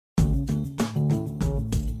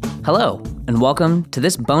Hello, and welcome to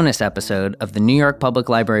this bonus episode of the New York Public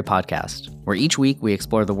Library podcast, where each week we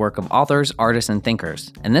explore the work of authors, artists, and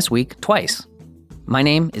thinkers, and this week, twice. My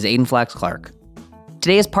name is Aidan Flax Clark.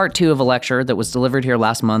 Today is part 2 of a lecture that was delivered here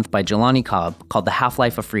last month by Jelani Cobb called The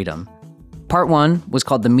Half-Life of Freedom. Part 1 was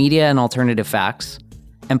called The Media and Alternative Facts,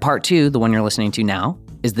 and part 2, the one you're listening to now,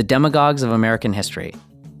 is The Demagogues of American History.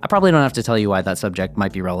 I probably don't have to tell you why that subject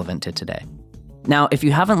might be relevant to today. Now, if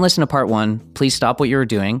you haven't listened to part 1, please stop what you're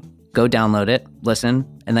doing, go download it, listen,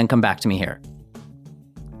 and then come back to me here.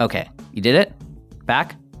 Okay, you did it?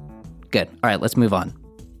 Back? Good. All right, let's move on.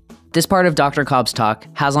 This part of Dr. Cobb's talk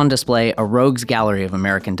has on display a rogues gallery of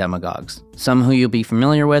American demagogues, some who you'll be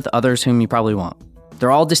familiar with, others whom you probably won't. They're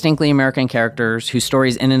all distinctly American characters whose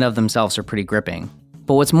stories in and of themselves are pretty gripping.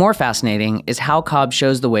 But what's more fascinating is how Cobb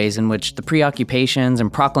shows the ways in which the preoccupations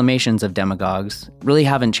and proclamations of demagogues really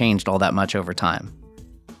haven't changed all that much over time.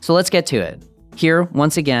 So let's get to it. Here,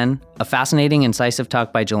 once again, a fascinating, incisive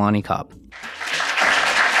talk by Jelani Cobb.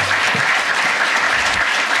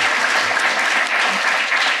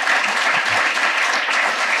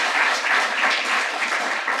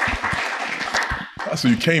 So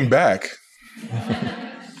you came back.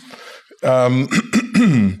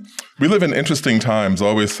 We live in interesting times. I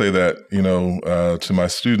always say that, to my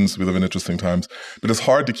students, we live in interesting times, but it's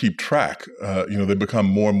hard to keep track. They become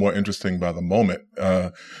more and more interesting by the moment.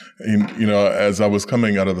 As I was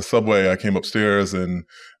coming out of the subway, I came upstairs and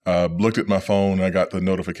looked at my phone. I got the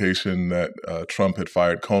notification that Trump had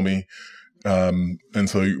fired Comey. And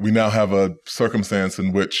so we now have a circumstance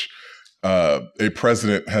in which a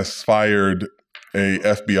president has fired a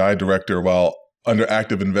FBI director while under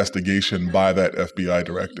active investigation by that FBI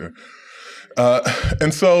director.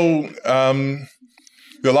 And so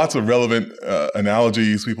there are lots of relevant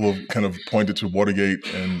analogies. People have kind of pointed to Watergate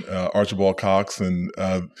and Archibald Cox, and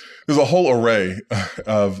there's a whole array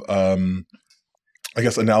of,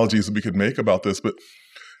 analogies that we could make about this, but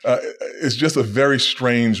it's just a very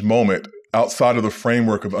strange moment outside of the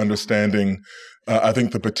framework of understanding I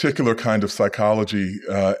think the particular kind of psychology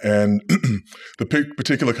and the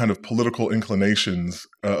particular kind of political inclinations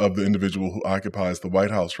of the individual who occupies the White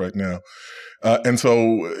House right now. And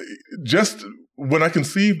so just when I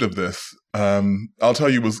conceived of this, I'll tell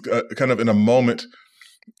you, it was kind of in a moment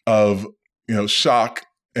of, shock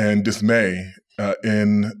and dismay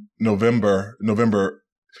in November.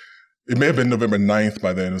 It may have been November 9th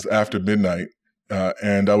by then. It was after midnight.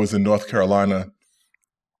 And I was in North Carolina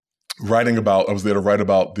I was there to write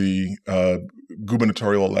about the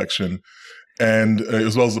gubernatorial election and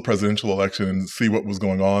as well as the presidential election and see what was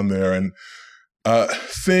going on there. And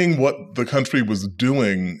seeing what the country was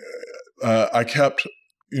doing, I kept,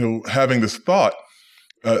 having this thought,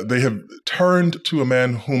 they have turned to a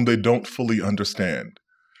man whom they don't fully understand,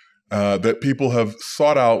 that people have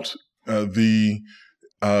sought out the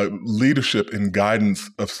leadership and guidance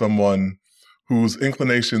of someone whose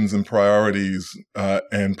inclinations and priorities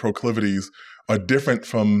and proclivities are different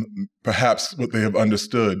from perhaps what they have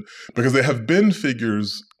understood, because there have been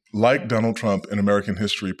figures like Donald Trump in American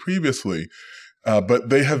history previously, but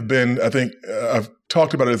they have been, I think, I've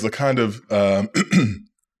talked about it as a kind of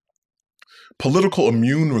political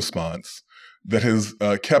immune response that has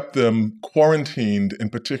kept them quarantined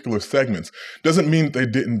in particular segments. Doesn't mean that they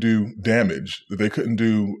didn't do damage, that they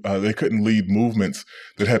couldn't lead movements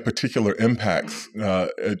that had particular impacts,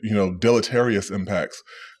 deleterious impacts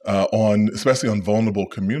especially on vulnerable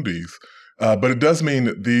communities. But it does mean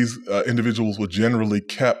that these individuals were generally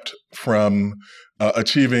kept from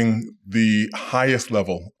achieving the highest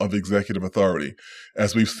level of executive authority,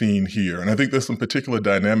 as we've seen here. And I think there's some particular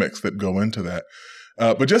dynamics that go into that.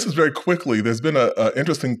 But just as very quickly, there's been an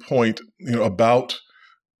interesting point, about,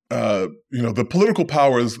 the political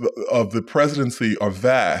powers of the presidency are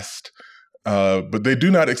vast, but they do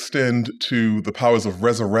not extend to the powers of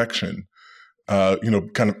resurrection,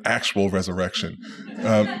 kind of actual resurrection,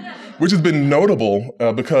 which has been notable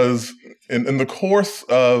because in the course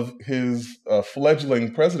of his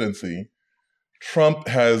fledgling presidency, Trump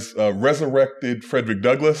has resurrected Frederick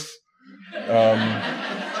Douglass,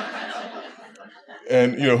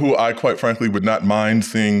 and, who I quite frankly would not mind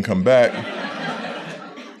seeing come back.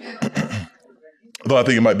 Though I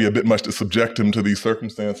think it might be a bit much to subject him to these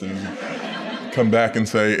circumstances, come back and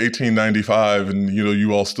say 1895 and,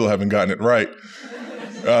 you all still haven't gotten it right.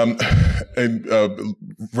 And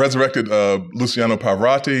resurrected Luciano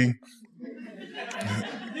Pavarotti.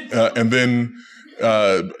 And then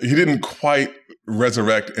he didn't quite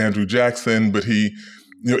resurrect Andrew Jackson, but he,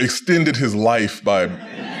 extended his life by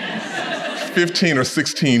 15 or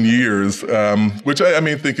 16 years, which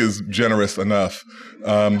I think is generous enough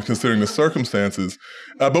considering the circumstances.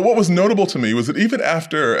 But what was notable to me was that even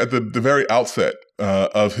after, at the very outset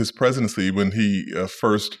of his presidency, when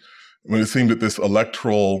it seemed that this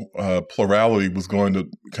electoral plurality was going to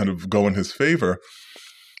kind of go in his favor,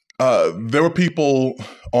 there were people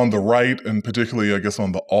on the right, and particularly, I guess,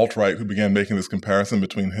 on the alt-right, who began making this comparison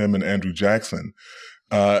between him and Andrew Jackson.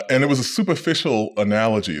 And it was a superficial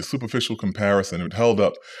analogy, a superficial comparison. It held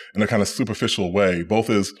up in a kind of superficial way, both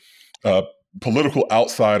as political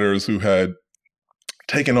outsiders who had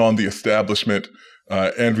taken on the establishment.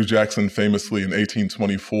 Andrew Jackson famously in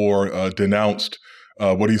 1824 denounced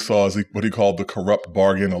what he saw as what he called the corrupt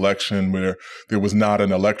bargain election, where there was not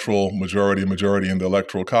an electoral majority in the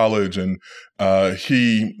Electoral College. And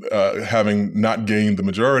he, having not gained the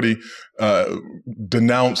majority,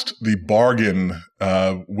 denounced the bargain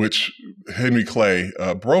which Henry Clay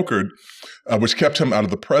brokered, which kept him out of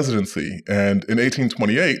the presidency. And in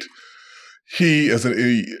 1828, he, as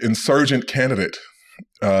an insurgent candidate,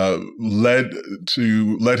 led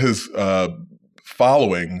his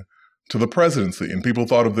following to the presidency. And people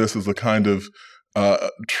thought of this as a kind of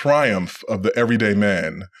triumph of the everyday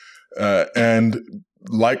man. And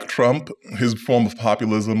like Trump, his form of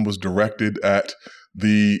populism was directed at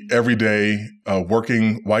the everyday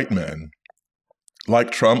working white man.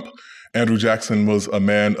 Like Trump, Andrew Jackson was a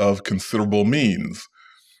man of considerable means.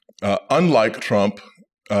 Unlike Trump,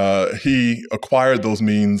 he acquired those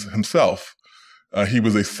means himself. He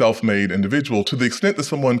was a self-made individual. To the extent that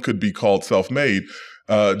someone could be called self-made,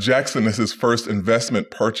 Jackson, as his first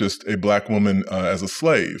investment, purchased a Black woman as a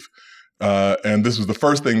slave. And this was the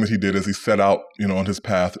first thing that he did as he set out, on his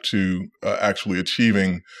path to actually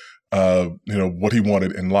achieving, what he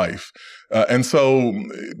wanted in life. And so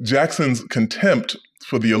Jackson's contempt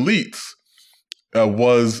for the elites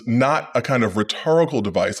was not a kind of rhetorical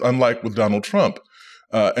device, unlike with Donald Trump.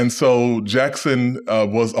 And so Jackson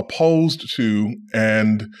was opposed to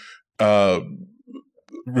and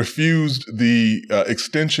refused the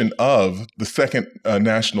extension of the Second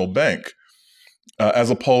National Bank, as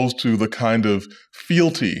opposed to the kind of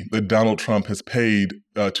fealty that Donald Trump has paid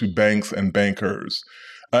to banks and bankers.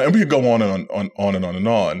 And we could go on and on and on and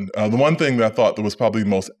on. The one thing that I thought that was probably the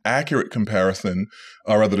most accurate comparison,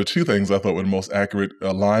 or rather the two things I thought were the most accurate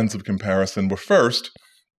lines of comparison were, first,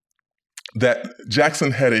 that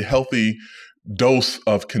Jackson had a healthy dose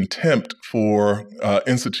of contempt for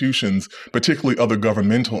institutions, particularly other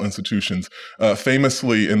governmental institutions.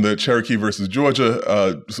 Famously, in the Cherokee versus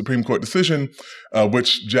Georgia Supreme Court decision,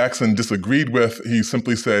 which Jackson disagreed with, he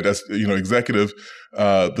simply said, as executive,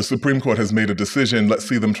 the Supreme Court has made a decision, let's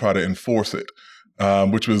see them try to enforce it,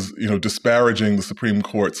 which was disparaging the Supreme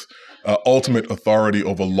Court's ultimate authority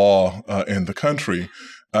over law in the country.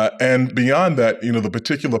 And beyond that, the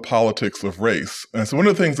particular politics of race. And so one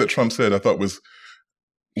of the things that Trump said I thought was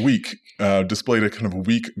weak, displayed a kind of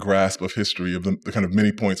weak grasp of history, of the kind of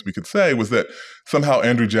many points we could say, was that somehow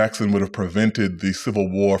Andrew Jackson would have prevented the Civil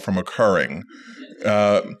War from occurring.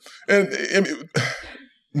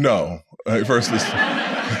 No. First is...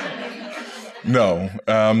 No.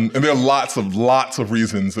 And there are lots of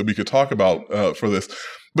reasons that we could talk about for this.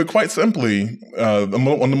 But quite simply, on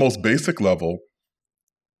the most basic level,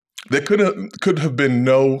 there could have been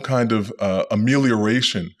no kind of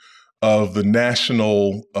amelioration of the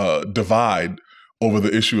national divide over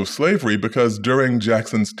the issue of slavery, because during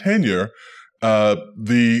Jackson's tenure,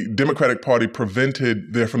 the Democratic Party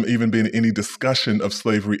prevented there from even being any discussion of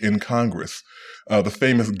slavery in Congress. The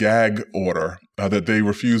famous gag order that they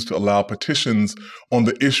refused to allow petitions on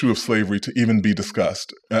the issue of slavery to even be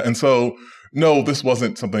discussed. And so, no, this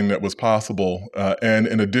wasn't something that was possible. And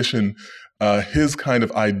in addition, his kind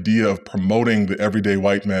of idea of promoting the everyday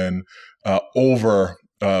white man over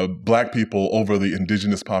Black people, over the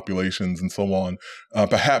indigenous populations and so on,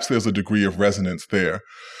 perhaps there's a degree of resonance there.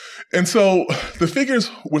 And so the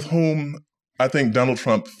figures with whom I think Donald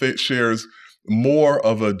Trump shares more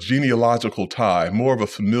of a genealogical tie, more of a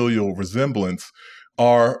familial resemblance,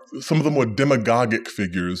 are some of the more demagogic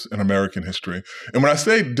figures in American history. And when I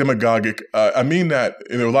say demagogic, I mean that,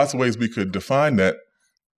 there are lots of ways we could define that,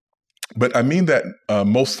 but I mean that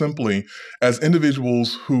most simply as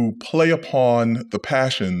individuals who play upon the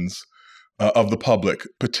passions of the public,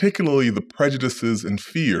 particularly the prejudices and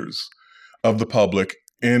fears of the public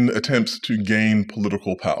in attempts to gain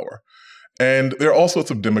political power. And there are all sorts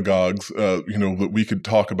of demagogues, that we could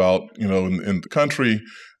talk about, in the country.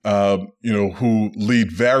 who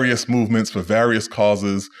lead various movements for various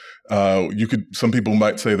causes. Some people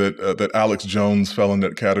might say that Alex Jones fell in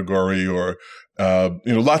that category, or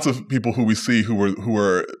lots of people who we see who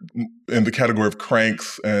were in the category of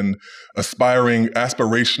cranks and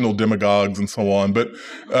aspirational demagogues and so on. But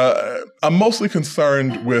I'm mostly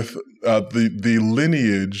concerned with the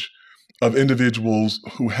lineage of individuals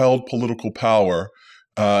who held political power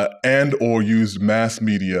and or used mass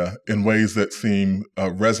media in ways that seem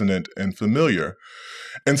resonant and familiar.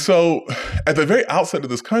 And so at the very outset of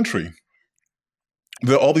this country,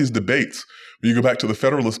 there are all these debates. When you go back to the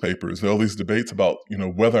Federalist Papers, there are all these debates about,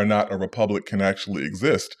 whether or not a republic can actually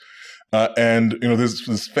exist. And there's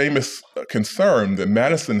this famous concern that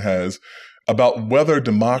Madison has about whether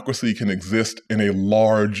democracy can exist in a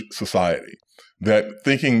large society. That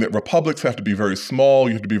thinking that republics have to be very small,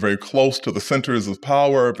 you have to be very close to the centers of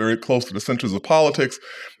power, very close to the centers of politics.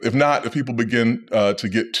 If not, if people begin to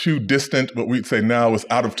get too distant, what we'd say now is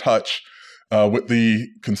out of touch with the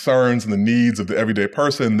concerns and the needs of the everyday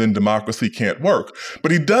person, then democracy can't work.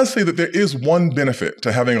 But he does say that there is one benefit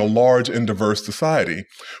to having a large and diverse society,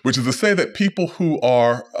 which is to say that people who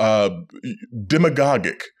are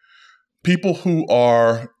demagogic, people who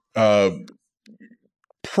are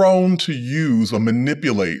prone to use or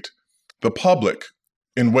manipulate the public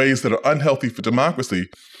in ways that are unhealthy for democracy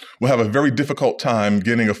will have a very difficult time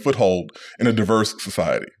getting a foothold in a diverse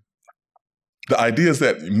society. The idea is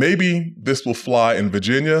that maybe this will fly in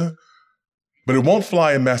Virginia, but it won't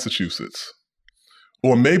fly in Massachusetts.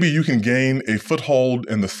 Or maybe you can gain a foothold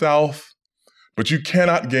in the South, but you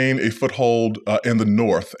cannot gain a foothold in the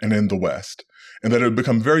North and in the West. And that it would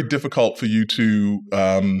become very difficult for you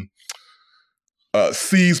to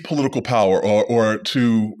seize political power or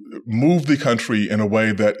to move the country in a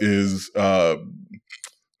way that is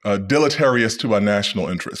deleterious to our national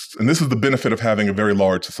interests. And this is the benefit of having a very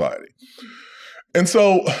large society. And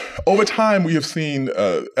so over time, we have seen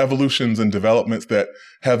evolutions and developments that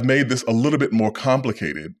have made this a little bit more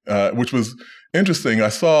complicated, which was interesting. I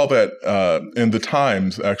saw that in the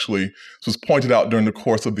Times, actually, this was pointed out during the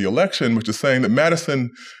course of the election, which is saying that Madison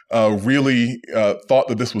really thought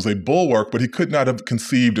that this was a bulwark, but he could not have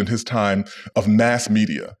conceived in his time of mass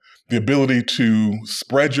media, the ability to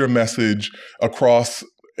spread your message across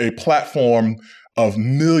a platform of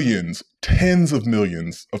millions, tens of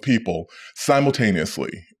millions of people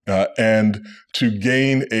simultaneously, and to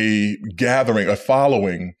gain a gathering, a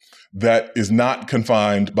following that is not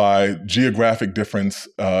confined by geographic difference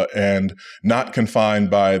and not confined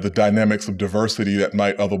by the dynamics of diversity that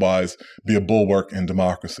might otherwise be a bulwark in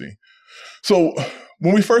democracy. So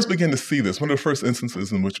when we first begin to see this, one of the first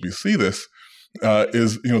instances in which we see this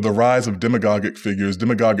is the rise of demagogic figures,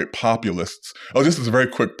 demagogic populists. Oh, just as a very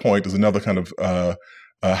quick point, is another kind of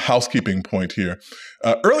housekeeping point here.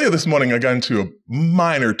 Earlier this morning, I got into a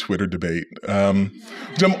minor Twitter debate,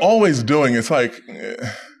 which I'm always doing. It's like,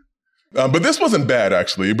 but this wasn't bad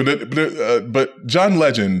actually. But John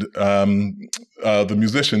Legend, the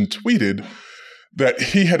musician, tweeted that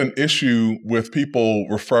he had an issue with people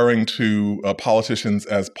referring to politicians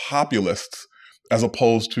as populists as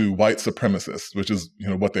opposed to white supremacists, which is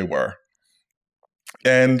what they were.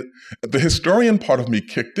 And the historian part of me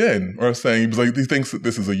kicked in, or saying, he thinks that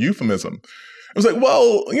this is a euphemism. I was like,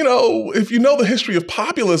 well, if you know the history of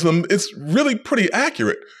populism, it's really pretty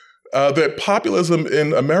accurate that populism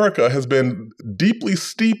in America has been deeply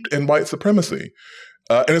steeped in white supremacy.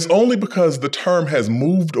 And it's only because the term has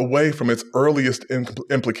moved away from its earliest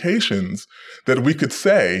implications that we could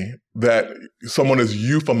say that someone is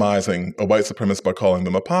euphemizing a white supremacist by calling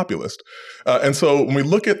them a populist. And so when we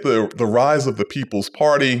look at the rise of the People's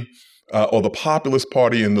Party or the Populist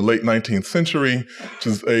Party in the late 19th century, which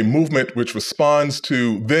is a movement which responds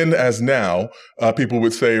to, then as now, people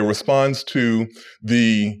would say, responds to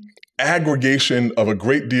the aggregation of a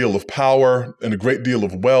great deal of power and a great deal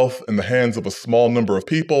of wealth in the hands of a small number of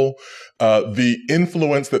people, the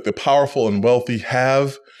influence that the powerful and wealthy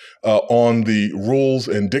have on the rules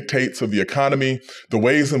and dictates of the economy, the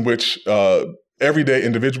ways in which everyday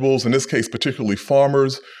individuals, in this case particularly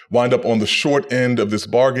farmers, wind up on the short end of this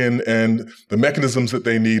bargain, and the mechanisms that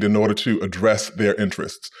they need in order to address their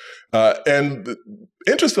interests. And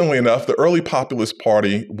interestingly enough, the early Populist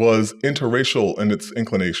Party was interracial in its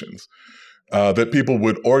inclinations, that people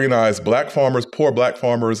would organize black farmers, poor black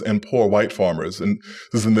farmers, and poor white farmers. And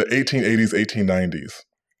this is in the 1880s, 1890s.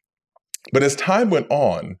 But as time went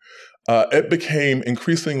on, it became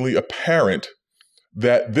increasingly apparent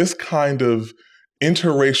that this kind of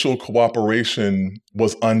interracial cooperation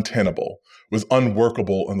was untenable, was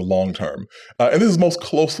unworkable in the long term. And this is most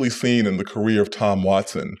closely seen in the career of Tom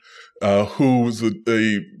Watson, who was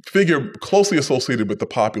a figure closely associated with the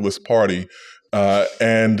Populist Party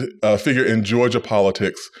and a figure in Georgia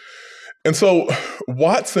politics. And so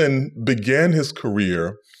Watson began his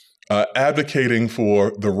career advocating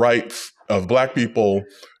for the rights of Black people,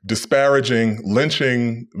 disparaging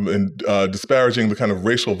lynching and disparaging the kind of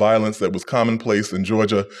racial violence that was commonplace in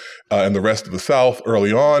Georgia and the rest of the South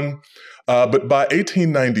early on. But by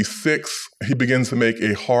 1896, he begins to make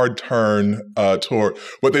a hard turn toward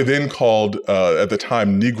what they then called, at the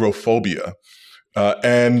time, Negrophobia.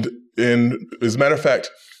 And as a matter of fact,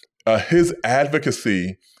 his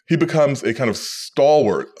advocacy, he becomes a kind of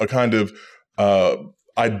stalwart, a kind of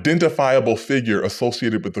identifiable figure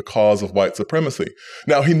associated with the cause of white supremacy.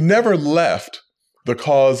 Now, he never left the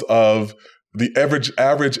cause of the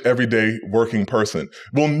average everyday working person.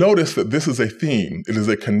 We'll notice that this is a theme. It is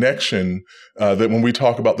a connection that when we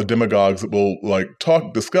talk about the demagogues that we'll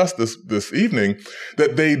discuss this evening,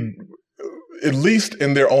 that they, at least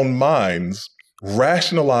in their own minds,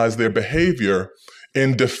 rationalize their behavior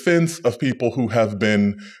in defense of people who have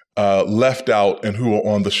been left out and who are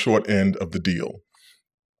on the short end of the deal.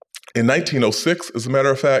 In 1906, as a matter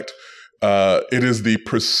of fact, it is the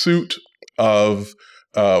pursuit of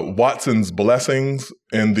Watson's blessings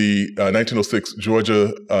in the 1906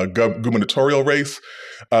 Georgia gubernatorial race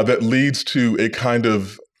that leads to a kind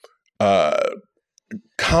of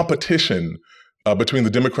competition between the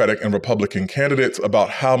Democratic and Republican candidates about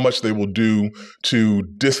how much they will do to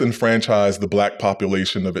disenfranchise the Black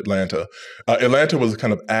population of Atlanta. Atlanta was a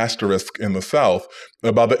kind of asterisk in the South.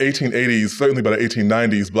 By the 1880s, certainly by the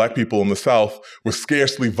 1890s, Black people in the South were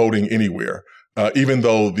scarcely voting anywhere. Even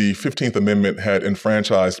though the 15th Amendment had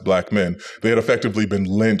enfranchised Black men, they had effectively been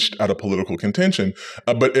lynched out of political contention.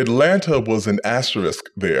 But Atlanta was an asterisk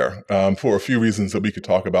there for a few reasons that we could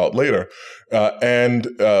talk about later. And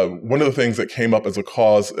one of the things that came up as a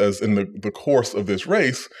cause as in the course of this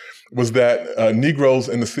race was that Negroes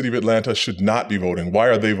in the city of Atlanta should not be voting. Why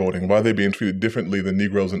are they voting? Why are they being treated differently than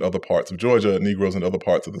Negroes in other parts of Georgia, Negroes in other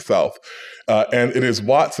parts of the South? And it is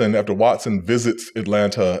Watson, after Watson visits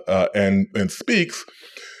Atlanta and speaks,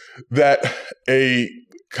 that a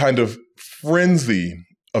kind of frenzy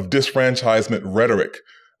of disfranchisement rhetoric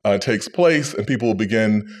takes place, and people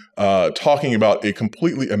begin talking about a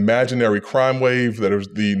completely imaginary crime wave that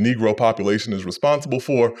the Negro population is responsible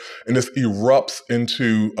for, and this erupts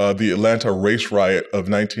into the Atlanta race riot of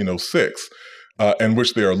 1906, in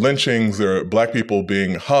which there are lynchings, there are Black people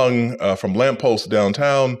being hung from lampposts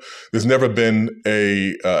downtown. There's never been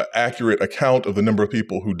a accurate account of the number of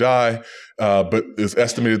people who die, but it's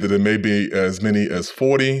estimated that there may be as many as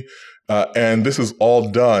 40, and this is all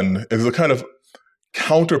done as a kind of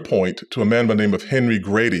counterpoint to a man by the name of Henry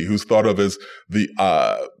Grady, who's thought of as the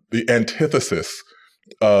antithesis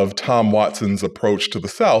of Tom Watson's approach to the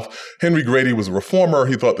South. Henry Grady was a reformer.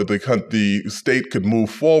 He thought that the state could move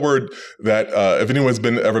forward, that if anyone's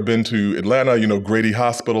ever been to Atlanta, Grady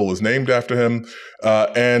Hospital is named after him.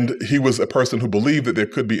 And he was a person who believed that there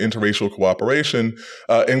could be interracial cooperation.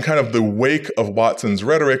 In kind of the wake of Watson's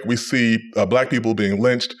rhetoric, we see Black people being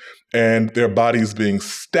lynched and their bodies being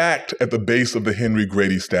stacked at the base of the Henry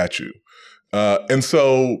Grady statue. And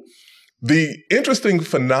so the interesting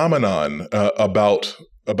phenomenon about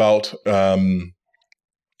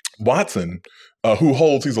Watson,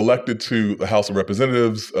 he's elected to the House of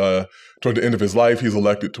Representatives. Toward the end of his life, he's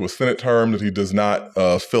elected to a Senate term that he does not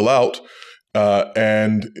fill out.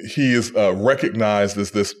 And he is recognized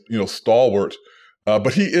as this, stalwart.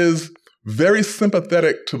 But he is very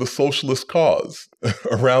sympathetic to the socialist cause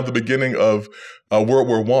around the beginning of World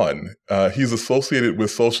War I. He's associated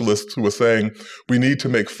with socialists who are saying we need to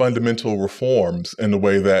make fundamental reforms in the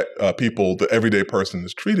way that the everyday person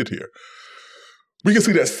is treated here. We can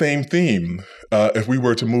see that same theme if we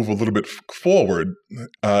were to move a little bit forward.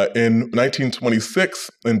 In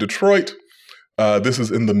 1926 in Detroit, this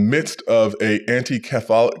is in the midst of a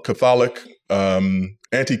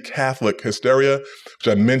anti-Catholic hysteria, which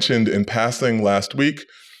I mentioned in passing last week.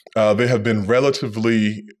 They have been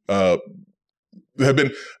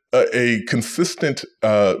a consistent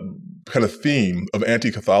kind of theme of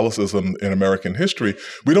anti-Catholicism in American history.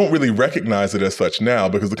 We don't really recognize it as such now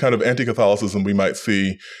because the kind of anti-Catholicism we might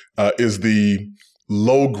see is the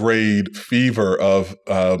low-grade fever of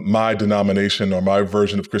my denomination or my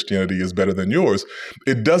version of Christianity is better than yours.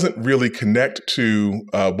 It doesn't really connect to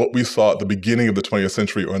what we saw at the beginning of the 20th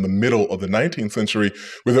century or in the middle of the 19th century,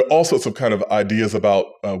 where there are all sorts of kind of ideas about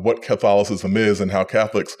what Catholicism is and how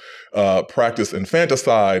Catholics practice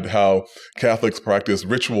infanticide, how Catholics practice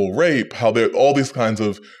ritual rape, how there are all these kinds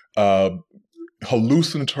of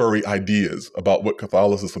hallucinatory ideas about what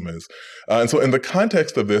Catholicism is. And so in the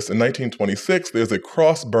context of this, in 1926, there's a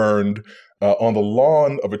cross burned on the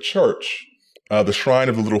lawn of a church, the Shrine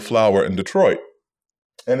of the Little Flower in Detroit.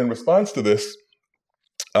 And in response to this,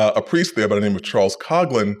 a priest there by the name of Charles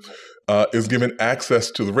Coughlin is given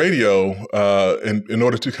access to the radio in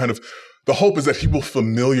order to kind of, the hope is that he will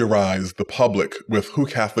familiarize the public with who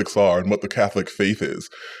Catholics are and what the Catholic faith is.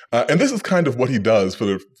 And this is kind of what he does for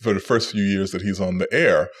the first few years that he's on the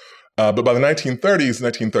air. But by the 1930s,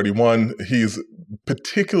 1931, he's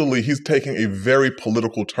taking a very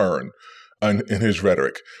political turn in his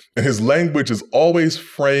rhetoric. And his language is always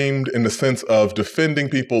framed in the sense of defending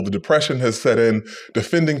people. The Depression has set in,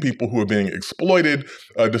 defending people who are being exploited,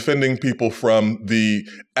 defending people from the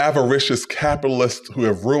avaricious capitalists who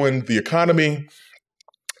have ruined the economy,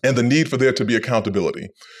 and the need for there to be accountability.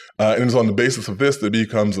 And it's on the basis of this that he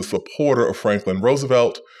becomes a supporter of Franklin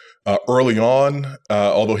Roosevelt. Early on,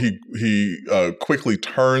 although he quickly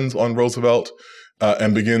turns on Roosevelt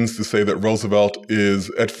and begins to say that Roosevelt is,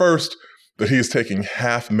 at first, that he is taking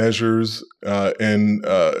half measures in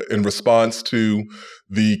response to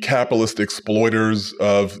the capitalist exploiters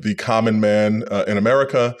of the common man in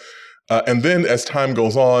America. And then as time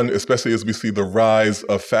goes on, especially as we see the rise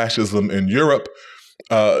of fascism in Europe,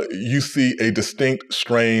 you see a distinct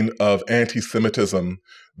strain of anti-Semitism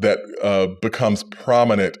that becomes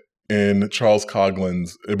prominent in Charles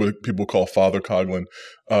Coughlin's, what people call Father Coughlin,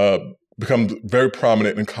 becomes very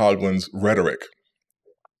prominent in Coughlin's rhetoric.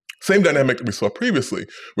 Same dynamic that we saw previously.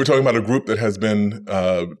 We're talking about a group that has been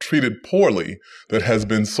treated poorly, that has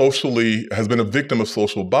been a victim of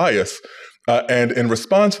social bias. And in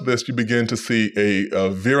response to this, you begin to see a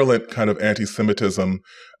virulent kind of anti-Semitism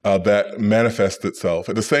that manifests itself.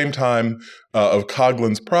 At the same time of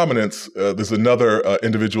Coughlin's prominence, there's another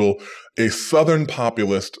individual, a Southern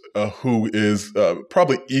populist who is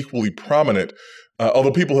probably equally prominent,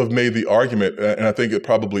 although people have made the argument, and I think it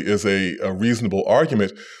probably is a reasonable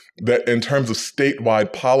argument, that in terms of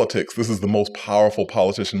statewide politics, this is the most powerful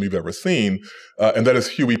politician we've ever seen, and that is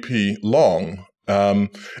Huey P. Long. And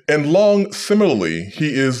Long, similarly,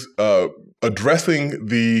 he is addressing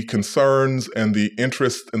the concerns and the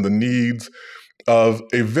interests and the needs of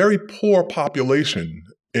a very poor population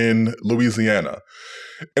in Louisiana.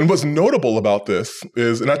 And what's notable about this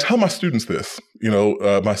is, and I tell my students this,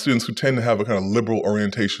 my students who tend to have a kind of liberal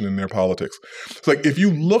orientation in their politics. It's like, if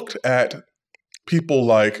you looked at people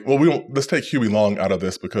like, let's take Huey Long out of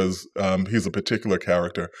this because he's a particular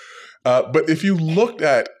character. But if you looked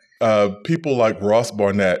at people like Ross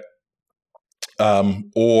Barnett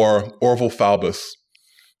or Orville Faubus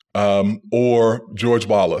or George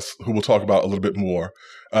Wallace, who we'll talk about a little bit more,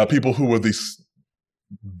 people who were these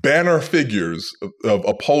banner figures of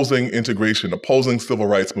opposing integration, opposing civil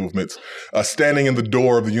rights movements, standing in the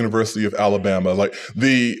door of the University of Alabama, like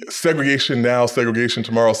the segregation now, segregation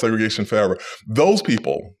tomorrow, segregation forever. Those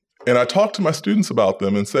people, and I talk to my students about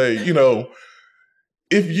them and say,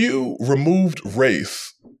 if you removed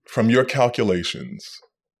race from your calculations,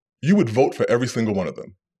 you would vote for every single one of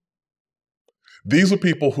them. These were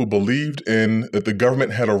people who believed that the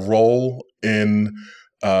government had a role in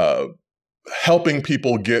helping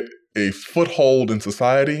people get a foothold in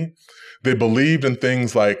society. They believed in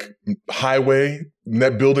things like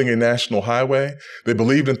building a national highway. They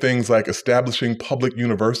believed in things like establishing public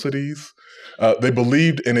universities. They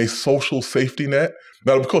believed in a social safety net.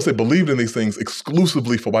 Now, of course, they believed in these things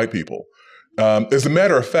exclusively for white people. As a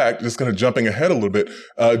matter of fact, just kind of jumping ahead a little bit,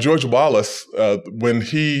 George Wallace, when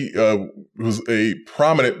he was a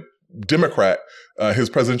prominent Democrat, his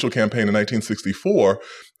presidential campaign in 1964,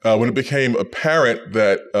 when it became apparent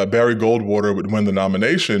that Barry Goldwater would win the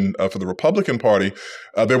nomination for the Republican Party,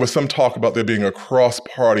 there was some talk about there being a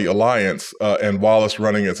cross-party alliance and Wallace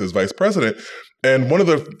running as his vice president. And one of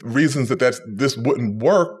the reasons that this wouldn't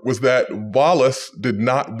work was that Wallace did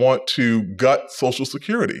not want to gut Social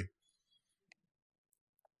Security.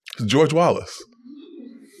 George Wallace.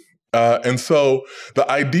 And so the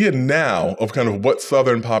idea now of kind of what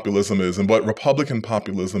Southern populism is and what Republican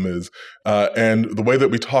populism is, and the way that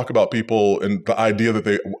we talk about people and the idea that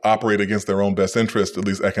they operate against their own best interest, at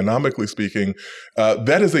least economically speaking,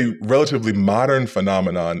 that is a relatively modern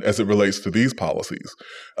phenomenon as it relates to these policies.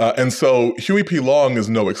 And so Huey P. Long is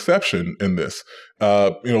no exception in this.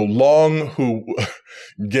 Long, who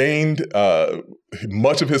gained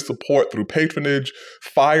much of his support through patronage,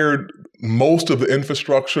 fired most of the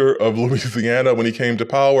infrastructure of Louisiana when he came to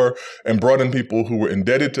power and brought in people who were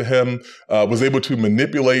indebted to him, was able to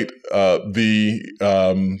manipulate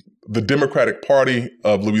the the Democratic Party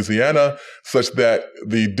of Louisiana, such that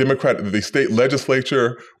the state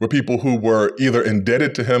legislature were people who were either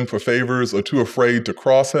indebted to him for favors or too afraid to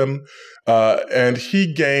cross him. And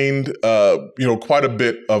he gained, quite a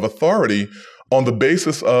bit of authority on the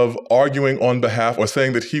basis of arguing on behalf or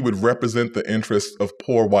saying that he would represent the interests of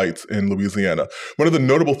poor whites in Louisiana. One of the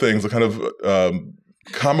notable things, the kind of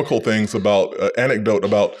comical things anecdote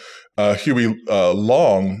about Huey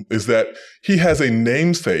Long is that he has a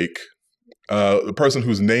namesake, the person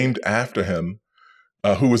who's named after him,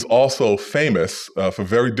 who is also famous for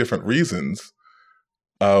very different reasons,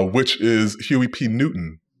 which is Huey P.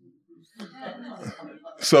 Newton.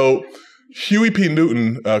 So Huey P.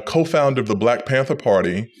 Newton, co-founder of the Black Panther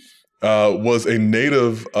Party, was a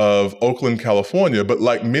native of Oakland, California, but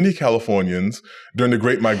like many Californians, during the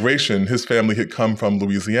Great Migration, his family had come from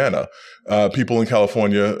Louisiana. People in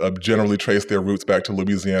California generally trace their roots back to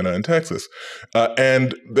Louisiana and Texas.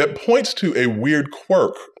 And that points to a weird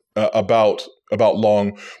quirk about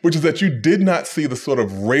Long, which is that you did not see the sort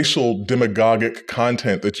of racial demagogic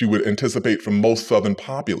content that you would anticipate from most Southern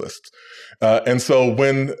populists. And so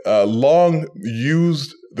when Long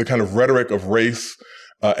used the kind of rhetoric of race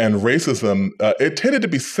and racism, it tended to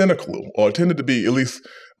be cynical, or it tended to be at least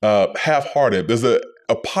half-hearted. There's an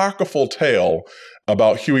apocryphal tale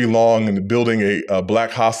about Huey Long and building a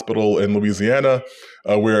black hospital in Louisiana,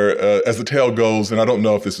 where, as the tale goes, and I don't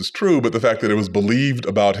know if this is true, but the fact that it was believed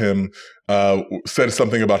about him said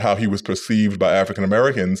something about how he was perceived by African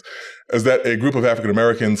Americans, is that a group of African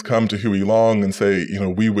Americans come to Huey Long and say,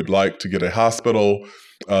 we would like to get a hospital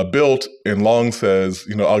built, and Long says,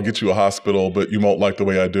 I'll get you a hospital, but you won't like the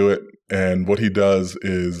way I do it. And what he does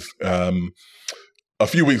is, a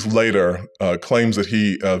few weeks later, claims that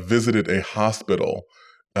he visited a hospital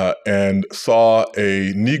and saw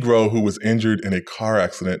a Negro who was injured in a car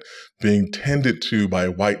accident being tended to by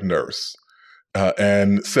a white nurse,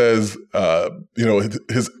 and says,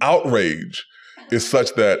 his outrage is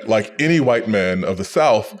such that, like any white man of the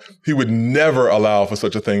South, he would never allow for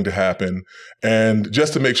such a thing to happen. And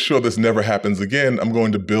just to make sure this never happens again, I'm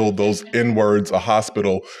going to build those N-words, a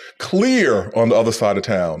hospital, clear on the other side of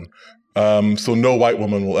town. So no white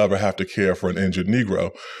woman will ever have to care for an injured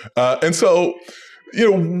Negro. And so,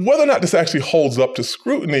 whether or not this actually holds up to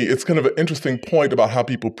scrutiny, it's kind of an interesting point about how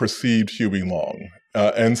people perceived Huey Long.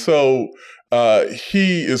 And so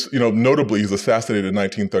he is, notably, he's assassinated in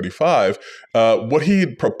 1935. What he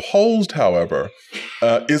had proposed, however,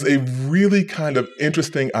 is a really kind of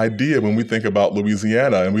interesting idea when we think about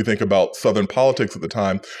Louisiana and we think about Southern politics at the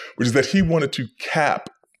time, which is that he wanted to cap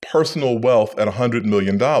personal wealth at $100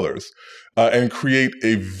 million and create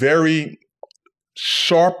a very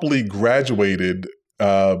sharply graduated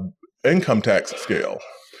income tax scale.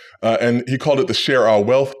 And he called it the Share Our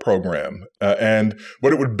Wealth program. And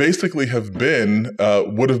what it would basically have been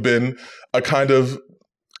would have been a kind of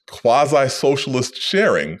quasi-socialist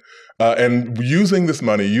sharing, and using this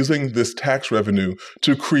money, using this tax revenue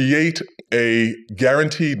to create a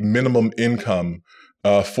guaranteed minimum income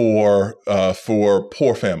for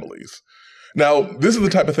poor families. Now, this is the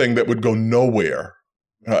type of thing that would go nowhere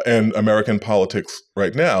in American politics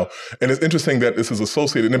right now. And it's interesting that this is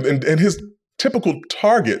associated, and his typical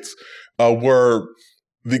targets were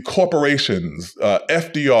the corporations,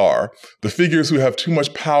 FDR, the figures who have too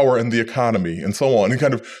much power in the economy, and so on. He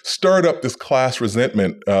kind of stirred up this class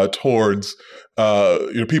resentment towards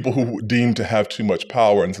people who deemed to have too much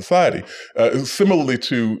power in society. Similarly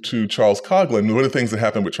to Charles Coughlin, one of the things that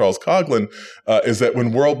happened with Charles Coughlin is that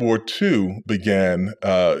when World War II began,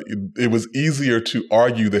 it was easier to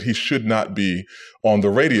argue that he should not be on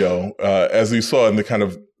the radio, as we saw in the kind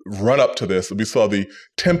of run up to this. We saw the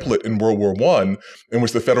template in World War I, in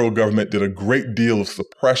which the federal government did a great deal of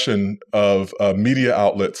suppression of media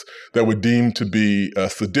outlets that were deemed to be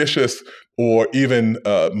seditious or even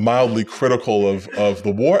mildly critical of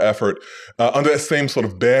the war effort. Under that same sort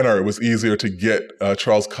of banner, it was easier to get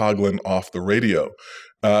Charles Coughlin off the radio.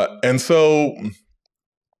 And so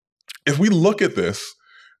if we look at this,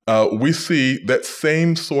 we see that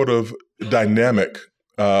same sort of dynamic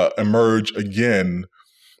emerge again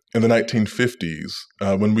in the 1950s,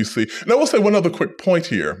 when we see, and I will say one other quick point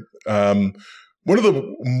here. One of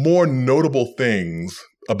the more notable things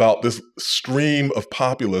about this stream of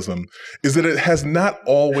populism is that it has not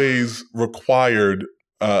always required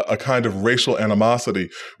a kind of racial animosity,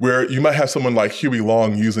 where you might have someone like Huey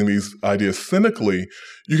Long using these ideas cynically.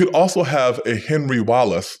 You could also have a Henry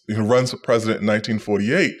Wallace who runs for president in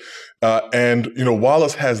 1948. And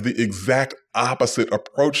Wallace has the exact opposite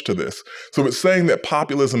approach to this. So it's saying that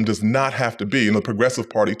populism does not have to be in the Progressive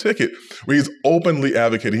Party ticket, where he's openly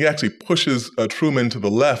advocating. He actually pushes Truman to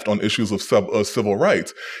the left on issues of civil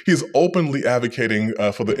rights. He's openly advocating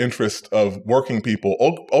for the interest of working people,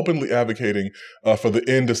 openly advocating for the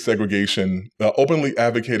end of segregation, openly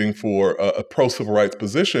advocating for a pro-civil rights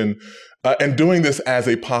position, and doing this as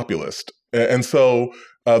a populist. And so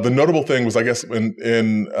the notable thing was, I guess,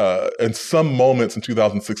 in some moments in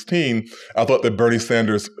 2016, I thought that Bernie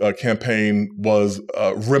Sanders' campaign was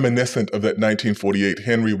reminiscent of that 1948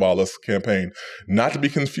 Henry Wallace campaign, not to be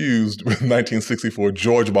confused with 1964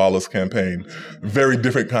 George Wallace campaign. Very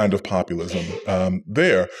different kind of populism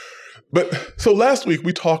there. But so last week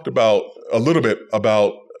we talked about a little bit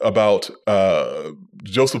about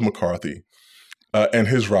Joseph McCarthy. And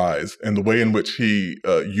his rise and the way in which he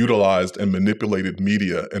utilized and manipulated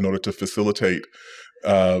media in order to facilitate,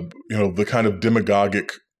 the kind of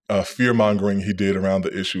demagogic fear-mongering he did around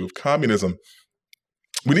the issue of communism.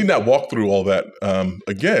 We need not walk through all that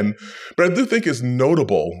again, but I do think it's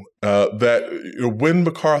notable that when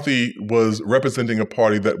McCarthy was representing a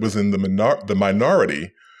party that was in the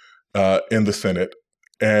minority in the Senate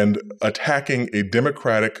and attacking a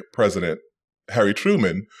Democratic president, Harry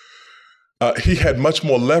Truman, he had much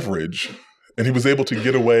more leverage, and he was able to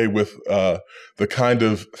get away with the kind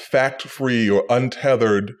of fact-free or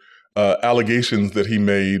untethered allegations that he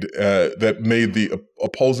made that made the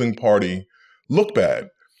opposing party look bad.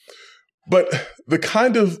 But the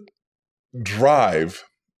kind of drive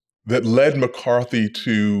that led McCarthy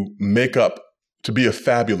to be a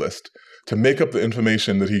fabulist, to make up the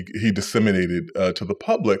information that he disseminated to the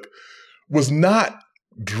public, was not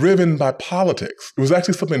driven by politics. It was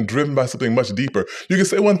actually something driven by something much deeper. You could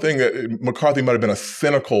say one thing, that McCarthy might have been a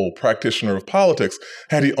cynical practitioner of politics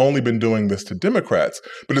had he only been doing this to Democrats.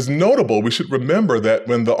 But it's notable, we should remember that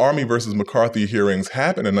when the Army versus McCarthy hearings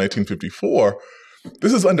happened in 1954,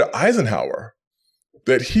 this is under Eisenhower,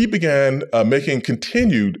 that he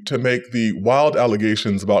continued to make the wild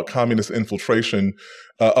allegations about communist infiltration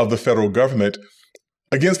of the federal government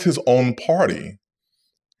against his own party.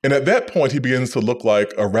 And at that point, he begins to look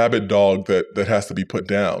like a rabid dog that has to be put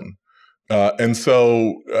down. And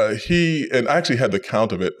so and I actually had the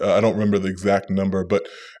count of it. I don't remember the exact number, but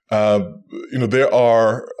there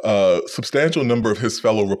are a substantial number of his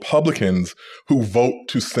fellow Republicans who vote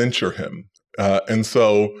to censure him. And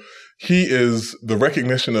so the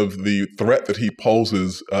recognition of the threat that he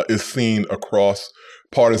poses is seen across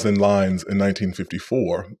partisan lines in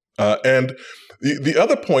 1954. And the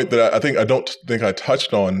other point that I don't think I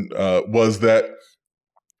touched on was that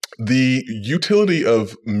the utility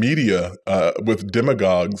of media with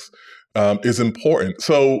demagogues is important.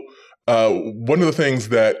 So one of the things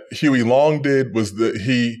that Huey Long did was that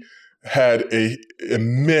he had an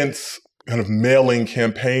immense kind of mailing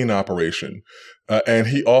campaign operation. And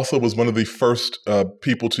he also was one of the first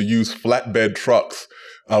people to use flatbed trucks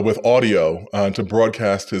with audio to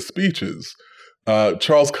broadcast his speeches.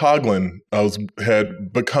 Charles Coughlin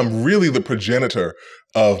had become really the progenitor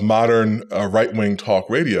of modern right-wing talk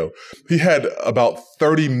radio. He had about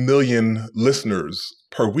 30 million listeners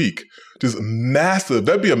per week, which is massive.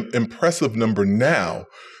 That'd be an impressive number now.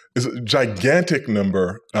 It's a gigantic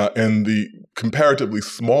number in the comparatively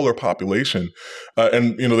smaller population.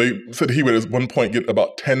 And they said he would at one point get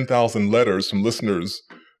about 10,000 letters from listeners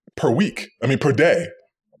per day.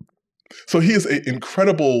 So he is an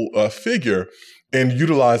incredible figure in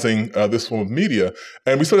utilizing this form of media.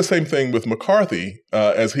 And we saw the same thing with McCarthy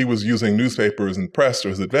as he was using newspapers and press to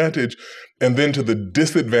his advantage, and then to the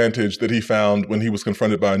disadvantage that he found when he was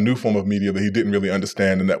confronted by a new form of media that he didn't really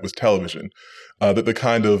understand, and that was television. That the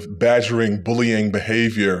kind of badgering, bullying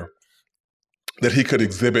behavior that he could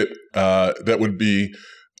exhibit that would be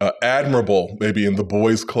admirable maybe in the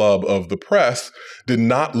boys' club of the press did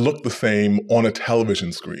not look the same on a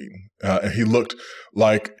television screen. And he looked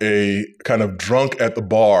like a kind of drunk at the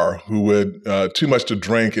bar who had too much to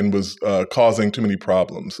drink and was causing too many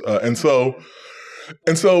problems. And so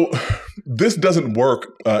this doesn't work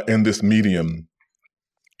in this medium.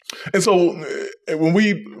 And so when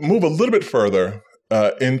we move a little bit further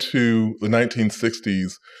into the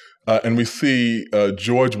 1960s, and we see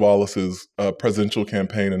George Wallace's presidential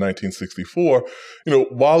campaign in 1964,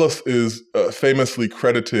 Wallace is famously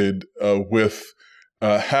credited with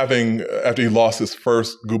having, after he lost his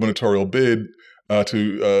first gubernatorial bid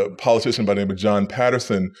to a politician by the name of John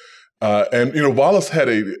Patterson, And Wallace had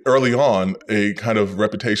early on a kind of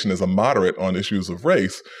reputation as a moderate on issues of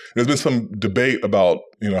race. There's been some debate about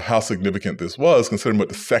how significant this was, considering what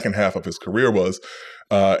the second half of his career was.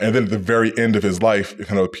 And then at the very end of his life, it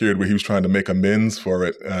kind of appeared where he was trying to make amends for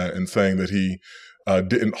it and saying that he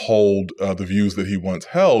didn't hold the views that he once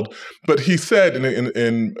held. But he said,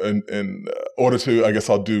 in order to, I guess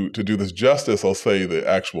to do this justice, I'll say the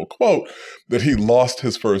actual quote, that he lost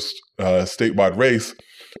his first statewide race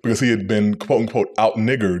because he had been, quote unquote,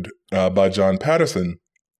 out-niggered by John Patterson,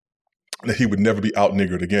 that he would never be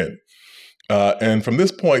out-niggered again. And from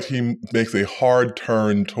this point, he makes a hard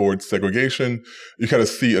turn towards segregation. You kind of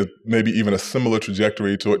see maybe even a similar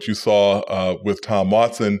trajectory to what you saw with Tom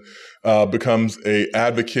Watson. Becomes a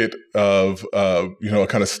advocate of a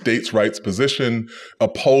kind of states' rights position,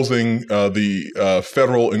 opposing the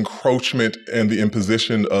federal encroachment and the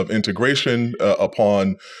imposition of integration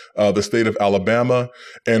upon the state of Alabama,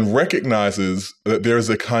 and recognizes that there's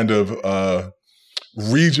a kind of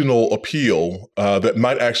regional appeal that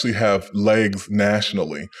might actually have legs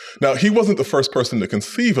nationally. Now, he wasn't the first person to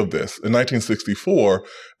conceive of this. In 1964,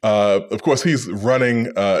 of course, he's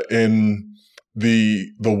running in the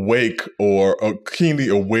wake or keenly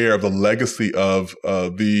aware of the legacy of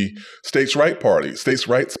the States'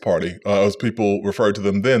 Rights Party, as people referred to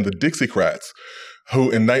them then, the Dixiecrats, who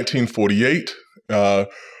in 1948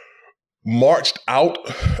 marched out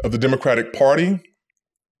of the Democratic Party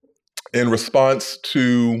in response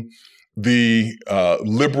to the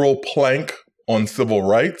liberal plank on civil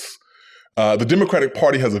rights. The Democratic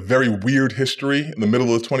Party has a very weird history in the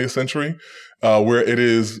middle of the 20th century, where it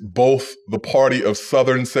is both the party of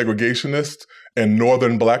Southern segregationists and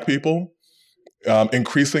Northern Black people,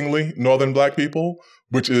 increasingly Northern Black people,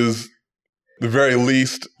 which is the very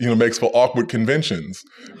least, makes for awkward conventions.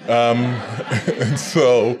 And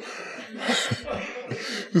so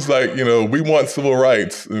it's like, we want civil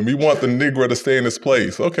rights and we want the Negro to stay in his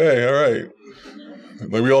place. Okay, all right.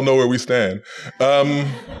 Like, we all know where we stand.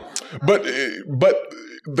 But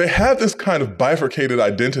they have this kind of bifurcated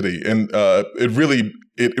identity, and it really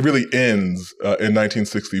ends in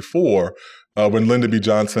 1964 when Lyndon B.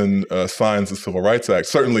 Johnson signs the Civil Rights Act.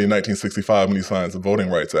 Certainly in 1965 when he signs the Voting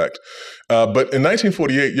Rights Act. But in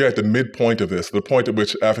 1948, you're at the midpoint of this, the point at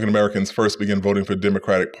which African Americans first began voting for the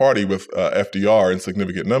Democratic Party with FDR in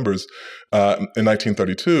significant numbers in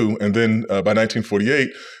 1932, and then by 1948.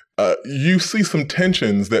 You see some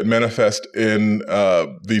tensions that manifest in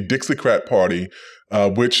the Dixiecrat Party,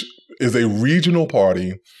 which is a regional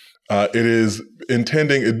party.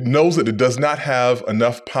 It knows that it does not have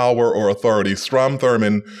enough power or authority. Strom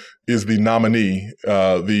Thurmond is the nominee,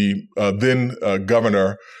 the then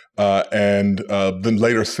governor and then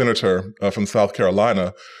later senator from South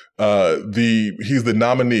Carolina. He's the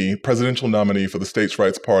nominee, presidential nominee for the States'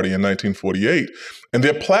 Rights Party in 1948. And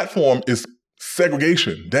their platform is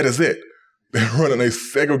segregation. That is it. They're running a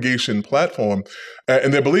segregation platform.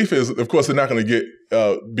 And their belief is, of course, they're not going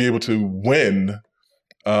to be able to win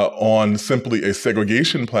on simply a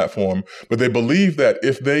segregation platform, but they believe that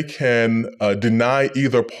if they can deny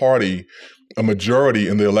either party a majority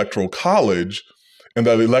in the Electoral College, and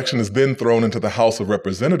that the election is then thrown into the House of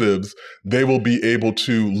Representatives, they will be able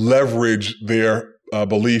to leverage their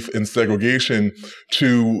belief in segregation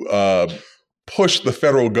to push the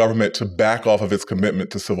federal government to back off of its commitment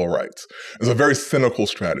to civil rights. It's a very cynical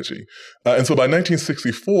strategy. And so by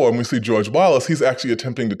 1964, when we see George Wallace, he's actually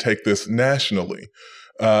attempting to take this nationally.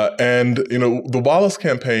 And the Wallace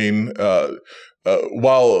campaign,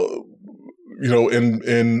 while,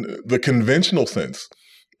 in the conventional sense,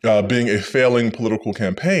 being a failing political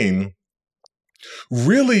campaign,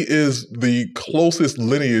 really is the closest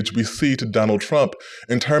lineage we see to Donald Trump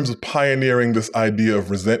in terms of pioneering this idea of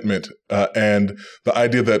resentment and the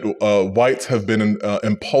idea that whites have been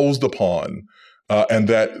imposed upon and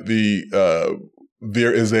that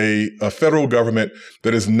there is a federal government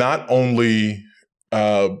that is not only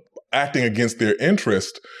acting against their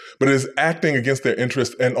interest, but is acting against their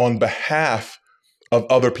interest and on behalf of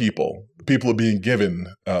other people. People are being given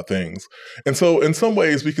things. And so in some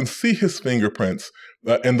ways, we can see his fingerprints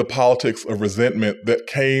in the politics of resentment that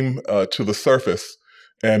came to the surface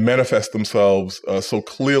and manifest themselves so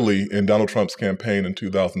clearly in Donald Trump's campaign in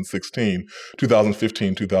 2015,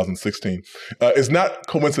 2016. It's not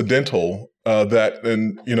coincidental that,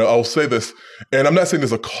 and I'll say this, and I'm not saying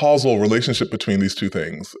there's a causal relationship between these two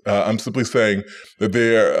things. I'm simply saying that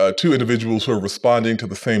they're two individuals who are responding to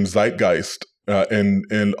the same zeitgeist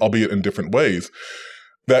and albeit in different ways.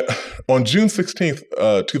 That on June 16th,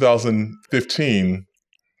 2015,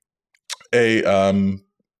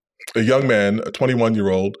 a young man, a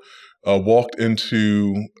 21-year-old, walked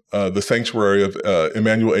into the sanctuary of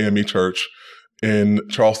Emmanuel AME Church in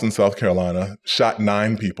Charleston, South Carolina, shot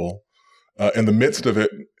 9 people. In the midst of it,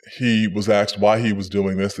 he was asked why he was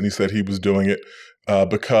doing this, and he said he was doing it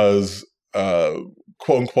because, quote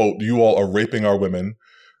unquote, you all are raping our women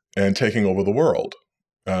and taking over the world.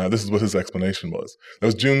 This is what his explanation was. That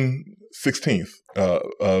was June 16th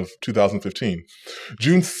of 2015.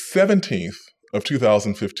 June 17th of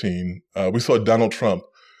 2015, we saw Donald Trump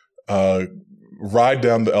ride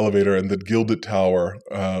down the elevator in the gilded tower,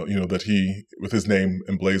 that he, with his name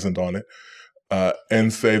emblazoned on it,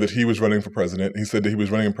 and say that he was running for president. He said that he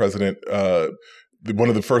was running for president. One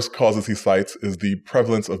of the first causes he cites is the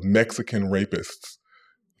prevalence of Mexican rapists,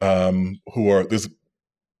 there's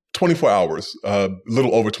 24 hours, a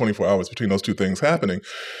little over 24 hours between those two things happening.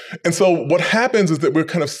 And so what happens is that we're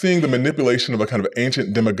kind of seeing the manipulation of a kind of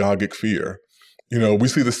ancient demagogic fear. We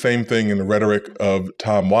see the same thing in the rhetoric of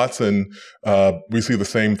Tom Watson. We see the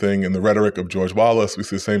same thing in the rhetoric of George Wallace. We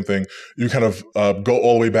see the same thing. You kind of go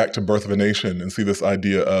all the way back to Birth of a Nation and see this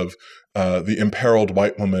idea of the imperiled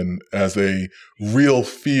white woman as a real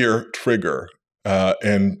fear trigger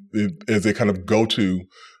and as a kind of go-to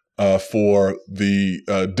for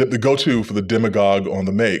the go-to for the demagogue on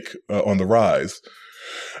the rise.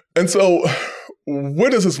 And so, where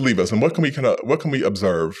does this leave us, and what can we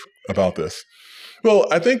observe about this? Well,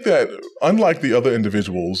 I think that unlike the other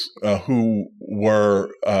individuals who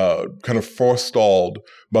were kind of forestalled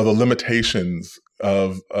by the limitations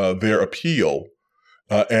of their appeal,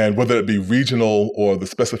 and whether it be regional or the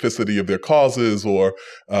specificity of their causes or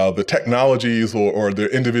the technologies or their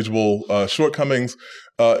individual shortcomings,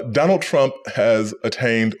 Donald Trump has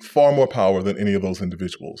attained far more power than any of those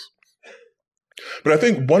individuals. But I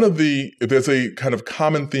think if there's a kind of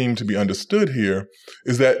common theme to be understood here,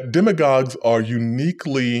 is that demagogues are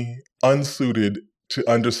uniquely unsuited to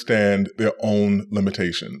understand their own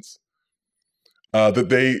limitations. That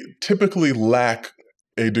they typically lack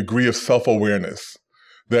a degree of self-awareness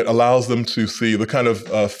that allows them to see the kind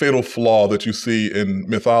of fatal flaw that you see in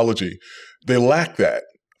mythology. They lack that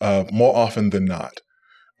more often than not.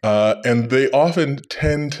 And they often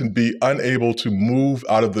tend to be unable to move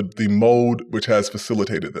out of the mode which has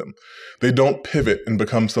facilitated them. They don't pivot and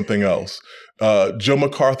become something else. Joe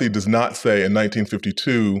McCarthy does not say in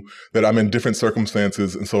 1952 that I'm in different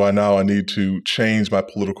circumstances and so I need to change my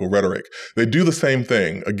political rhetoric. They do the same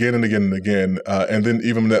thing again and again and again, and then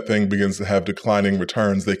even when that thing begins to have declining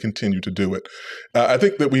returns, they continue to do it. I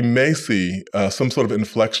think that we may see some sort of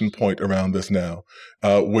inflection point around this now,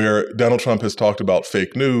 where Donald Trump has talked about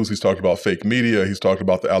fake news, he's talked about fake media, he's talked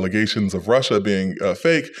about the allegations of Russia being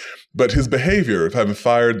fake, but his behavior of having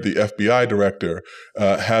fired the FBI director,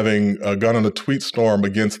 having gone on a tweet storm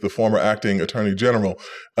against the former acting attorney general,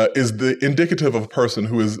 is the indicative of a person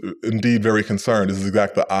who is indeed very concerned. Is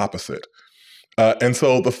exactly the opposite. And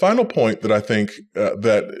so the final point that I think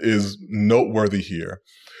that is noteworthy here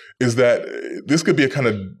is that this could be a kind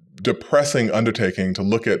of depressing undertaking to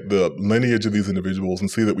look at the lineage of these individuals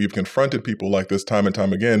and see that we've confronted people like this time and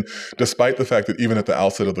time again, despite the fact that even at the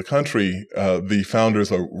outset of the country, the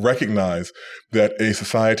founders recognize that a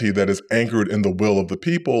society that is anchored in the will of the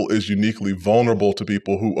people is uniquely vulnerable to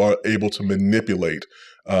people who are able to manipulate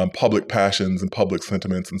public passions and public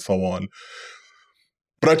sentiments and so on.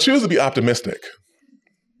 But I choose to be optimistic.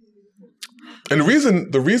 And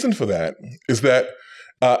the reason for that is that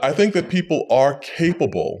I think that people are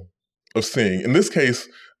capable of seeing, in this case,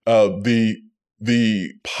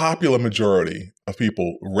 the popular majority of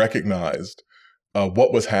people recognized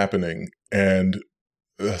what was happening and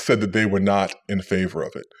said that they were not in favor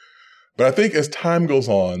of it. But I think as time goes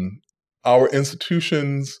on, our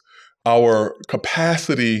institutions, our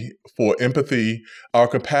capacity for empathy, our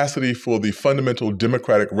capacity for the fundamental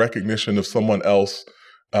democratic recognition of someone else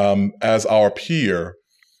as our peer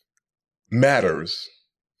matters.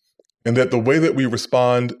 And that the way that we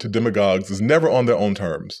respond to demagogues is never on their own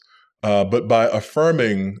terms, but by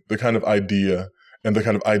affirming the kind of idea and the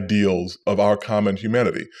kind of ideals of our common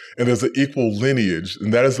humanity. And there's an equal lineage,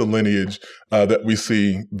 and that is the lineage that we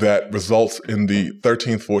see that results in the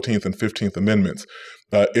 13th, 14th, and 15th Amendments.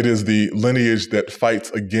 It is the lineage that fights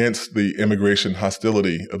against the immigration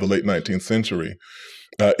hostility of the late 19th century.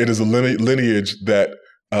 It is a lineage that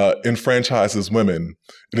enfranchises women.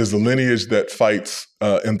 It is a lineage that fights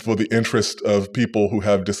for the interest of people who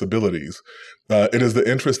have disabilities. It is the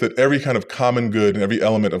interest that every kind of common good and every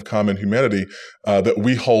element of common humanity that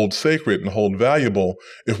we hold sacred and hold valuable,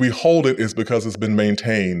 if we hold it, it's because it's been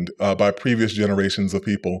maintained by previous generations of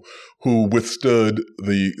people who withstood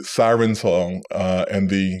the siren song and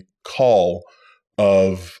the call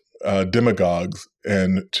of demagogues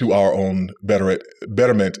and to our own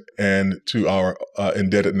betterment and to our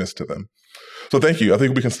indebtedness to them. So thank you. I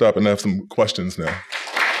think we can stop and have some questions now.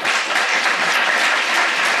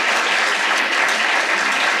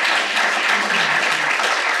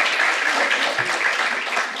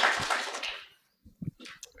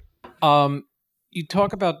 You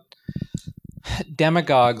talk about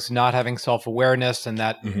demagogues not having self-awareness, and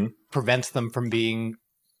that prevents them from being,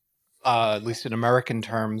 at least in American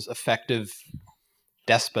terms, effective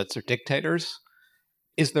despots or dictators.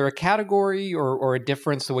 Is there a category or a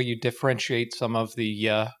difference, the way you differentiate some of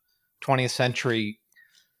the 20th century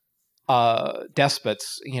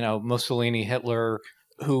despots, Mussolini, Hitler,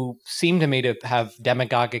 who seem to me to have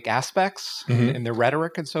demagogic aspects in their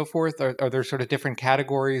rhetoric and so forth? Are there sort of different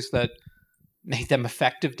categories that make them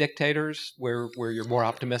effective dictators where you're more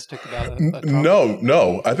optimistic about a Trump?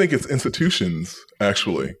 No. I think it's institutions,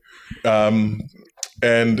 actually. And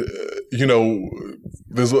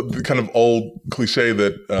there's a kind of old cliche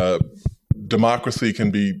that democracy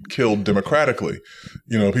can be killed democratically.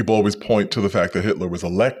 People always point to the fact that Hitler was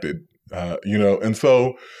elected, and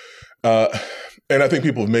so, and I think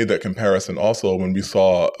people have made that comparison also when we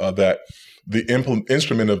saw that the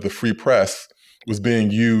instrument of the free press was being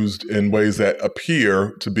used in ways that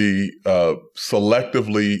appear to be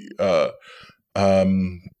selectively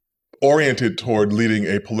oriented toward leading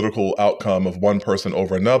a political outcome of one person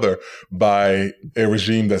over another by a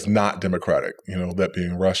regime that's not democratic, that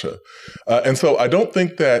being Russia. And so I don't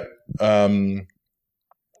think that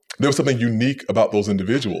there was something unique about those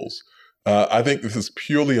individuals. I think this is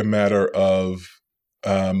purely a matter of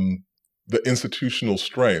the institutional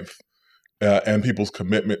strength and people's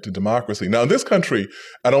commitment to democracy. Now, in this country,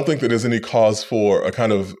 I don't think that there's any cause for a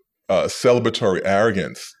kind of celebratory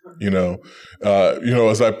arrogance.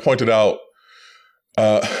 As I pointed out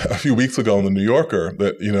a few weeks ago in the New Yorker,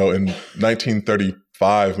 that in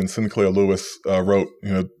 1935, when Sinclair Lewis wrote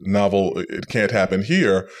the novel "It Can't Happen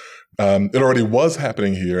Here," it already was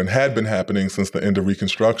happening here and had been happening since the end of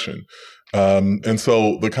Reconstruction. And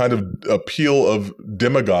so the kind of appeal of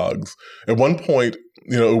demagogues at one point,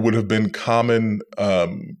 it would have been common.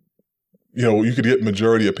 You could get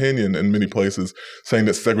majority opinion in many places saying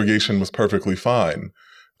that segregation was perfectly fine,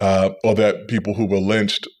 or that people who were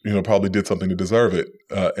lynched, probably did something to deserve it.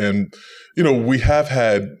 And we have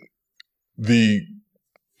had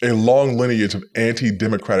a long lineage of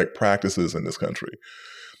anti-democratic practices in this country.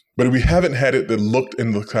 But we haven't had it that looked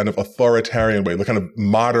in the kind of authoritarian way, the kind of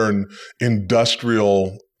modern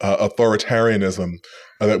industrial authoritarianism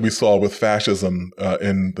that we saw with fascism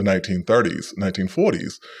in the 1930s,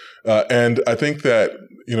 1940s. And I think that,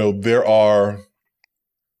 there are,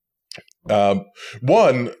 I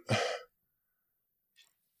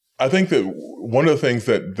think that one of the things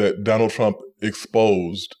that Donald Trump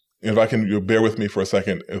exposed, if I can bear with me for a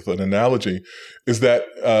second with an analogy, is that,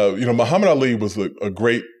 Muhammad Ali was a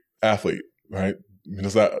great athlete, right?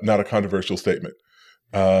 It's not a controversial statement.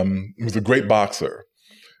 He was a great boxer.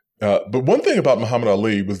 But one thing about Muhammad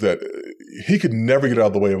Ali was that he could never get out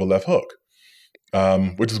of the way of a left hook,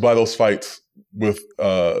 which is why those fights with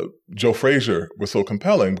Joe Frazier were so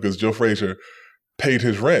compelling, because Joe Frazier paid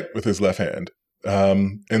his rent with his left hand.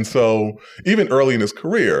 And so even early in his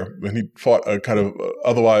career, when he fought a kind of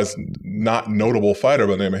otherwise not notable fighter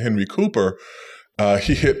by the name of Henry Cooper,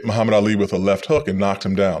 he hit Muhammad Ali with a left hook and knocked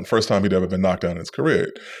him down. First time he'd ever been knocked down in his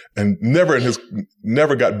career, and never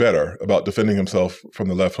got better about defending himself from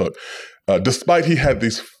the left hook, despite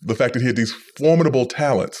the fact that he had these formidable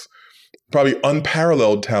talents, probably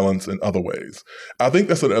unparalleled talents in other ways. I think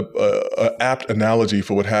that's an apt analogy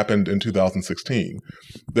for what happened in 2016.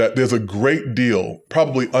 That there's a great deal,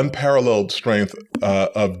 probably unparalleled strength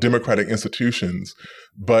of democratic institutions,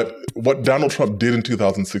 but what Donald Trump did in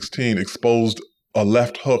 2016 exposed a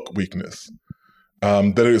left hook weakness,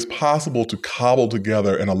 that it is possible to cobble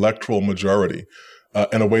together an electoral majority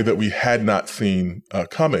in a way that we had not seen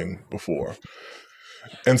coming before.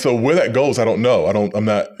 And so where that goes, I don't know. I'm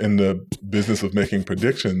not in the business of making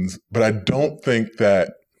predictions, but I don't think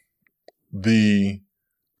that the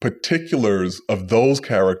particulars of those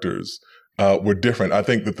characters were different. I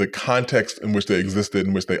think that the context in which they existed,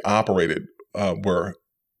 in which they operated, were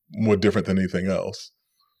more different than anything else.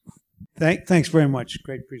 Thanks very much.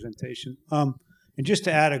 Great presentation. And just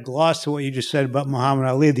to add a gloss to what you just said about Muhammad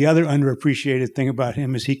Ali, the other underappreciated thing about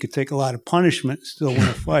him is he could take a lot of punishment and still win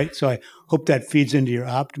a fight. So I hope that feeds into your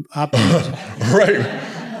optimism. Right.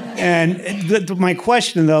 And my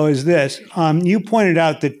question, though, is this. You pointed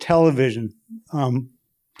out that television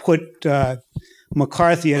put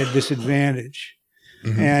McCarthy at a disadvantage.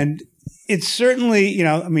 Mm-hmm. And it's certainly,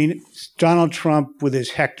 Donald Trump with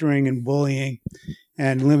his hectoring and bullying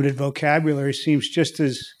and limited vocabulary seems just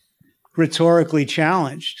as rhetorically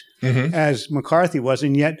challenged as McCarthy was.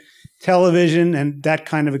 And yet television and that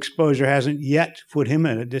kind of exposure hasn't yet put him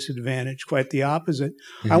at a disadvantage, quite the opposite.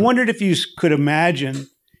 I wondered if you could imagine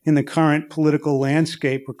in the current political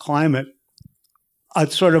landscape or climate a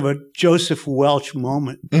sort of a Joseph Welch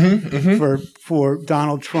moment for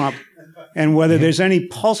Donald Trump, and whether there's any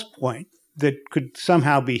pulse point that could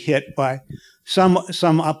somehow be hit by some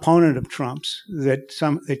opponent of Trump's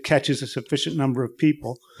that catches a sufficient number of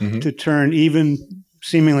people to turn even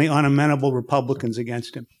seemingly unamenable Republicans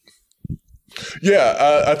against him.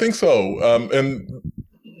 Yeah, I think so. And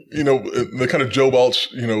the kind of Joe Welch,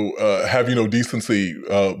 have decency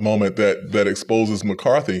moment that exposes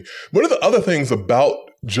McCarthy. One of the other things about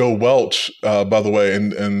Joe Welch, by the way,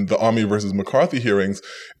 and the Army versus McCarthy hearings,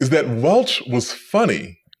 is that Welch was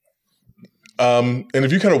funny. And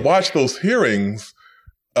if you kind of watch those hearings,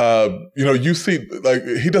 you see like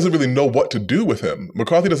he doesn't really know what to do with him.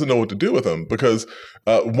 McCarthy doesn't know what to do with him because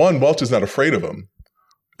one, Welch is not afraid of him.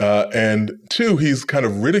 And two, he's kind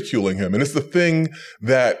of ridiculing him. And it's the thing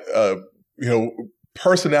that,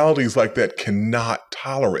 personalities like that cannot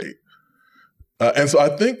tolerate. And so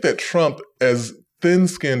I think that Trump, as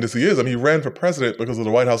thin-skinned as he is, he ran for president because of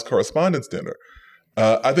the White House Correspondents' Dinner.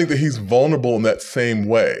 I think that he's vulnerable in that same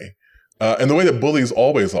way. And the way that bullies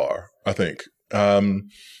always are, I think.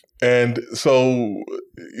 And so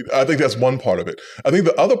I think that's one part of it. I think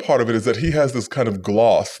the other part of it is that he has this kind of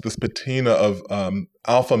gloss, this patina of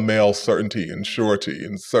alpha male certainty and surety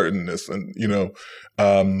and certainness and,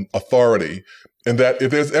 authority. And that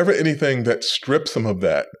if there's ever anything that strips him of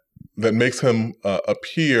that makes him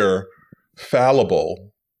appear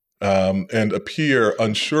fallible and appear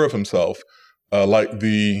unsure of himself, like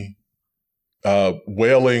the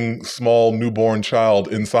wailing small newborn child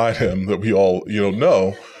inside him that we all,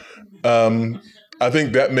 know, I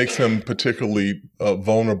think that makes him particularly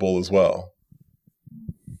vulnerable as well.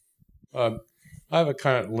 I have a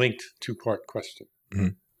kind of linked two-part question.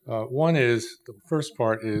 One is, the first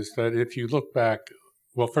part is that if you look back,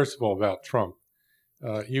 well, first of all, about Trump,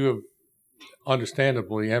 you have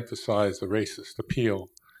understandably emphasized the racist appeal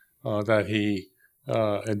that he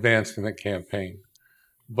advanced in the campaign.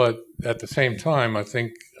 But at the same time, I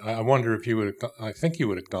think you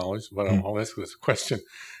would acknowledge, but I'll ask this question,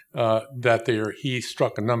 that he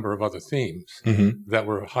struck a number of other themes that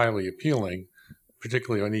were highly appealing,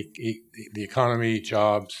 particularly on the economy,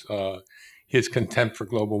 jobs, his contempt for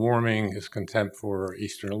global warming, his contempt for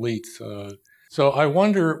Eastern elites. So I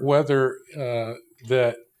wonder whether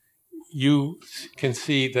that you can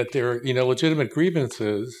see that there are legitimate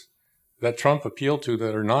grievances that Trump appealed to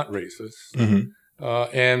that are not racist.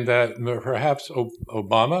 And that perhaps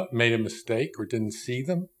Obama made a mistake or didn't see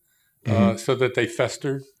them, so that they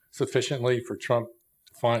festered sufficiently for Trump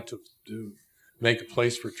to make a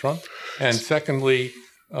place for Trump. And secondly,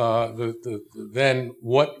 then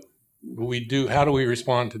what we do? How do we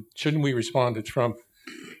respond to? Shouldn't we respond to Trump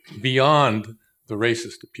beyond the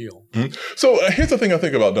racist appeal? So here's the thing I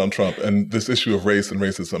think about Donald Trump and this issue of race and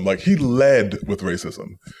racism. Like, he led with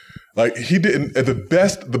racism. Like, he didn't, at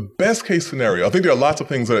the best case scenario, I think there are lots of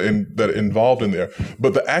things that are involved in there,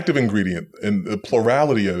 but the active ingredient and the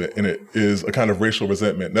plurality of it in it is a kind of racial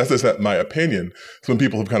resentment. That's just my opinion. So when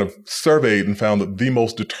people have kind of surveyed and found that the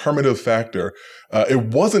most determinative factor, it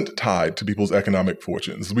wasn't tied to people's economic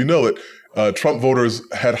fortunes. We know that Trump voters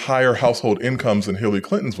had higher household incomes than Hillary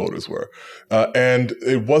Clinton's voters were. And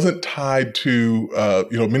it wasn't tied to,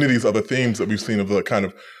 many of these other themes that we've seen of the kind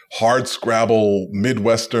of hard scrabble,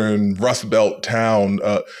 Midwestern, Rust Belt town.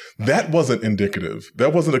 That wasn't indicative.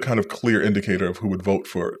 That wasn't a kind of clear indicator of who would vote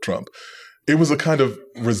for Trump. It was a kind of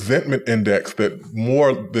resentment index that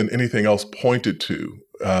more than anything else pointed to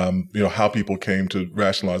how people came to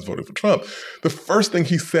rationalize voting for Trump. The first thing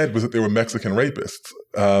he said was that they were Mexican rapists.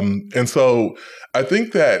 And so I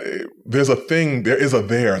think that there is a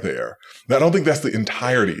there. Now, I don't think that's the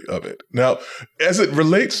entirety of it. Now, as it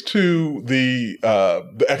relates to the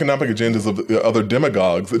economic agendas of the other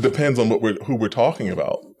demagogues, it depends on who we're talking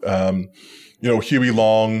about. Huey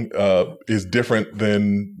Long is different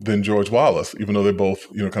than George Wallace, even though they're both,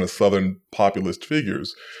 kind of Southern populist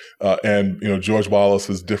figures. And George Wallace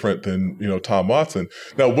is different than, Tom Watson.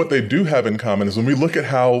 Now, what they do have in common is when we look at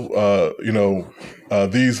how,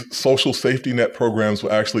 these social safety net programs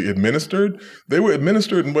were actually administered, they were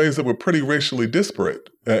administered in ways that were pretty racially disparate.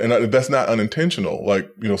 And that's not unintentional, like,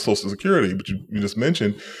 Social Security, but you just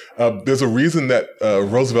mentioned. There's a reason that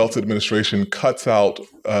Roosevelt's administration cuts out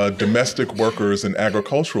domestic workers and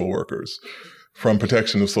agricultural workers from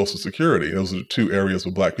protection of Social Security. Those are the two areas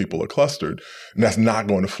where Black people are clustered. And that's not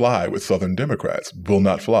going to fly with Southern Democrats, will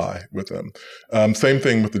not fly with them. Same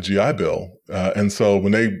thing with the GI Bill. And so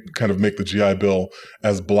when they kind of make the GI Bill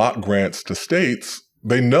as block grants to states,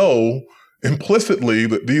 they know implicitly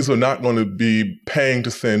that these are not going to be paying to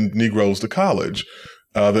send Negroes to college,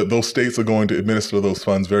 that those states are going to administer those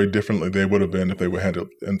funds very differently than they would have been if they were handled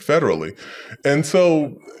federally. And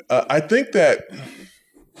so I think that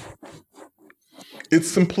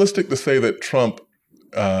it's simplistic to say that Trump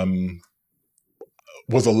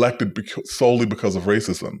was elected solely because of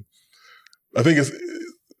racism. I think it's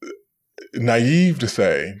naive to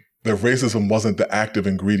say that racism wasn't the active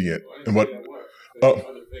ingredient in what.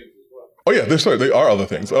 Oh yeah, there are other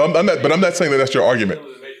things. I'm not saying that that's your argument.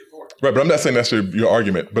 Right, but I'm not saying that's your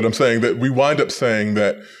argument. But I'm saying that we wind up saying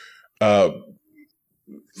that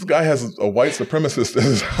this guy has a white supremacist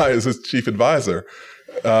as high as his chief advisor.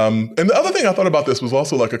 And the other thing I thought about this was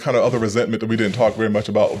also like a kind of other resentment that we didn't talk very much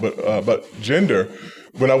about gender.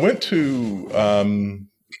 When I went to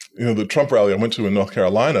the Trump rally I went to in North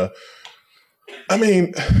Carolina, I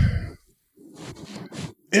mean,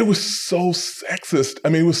 it was so sexist. I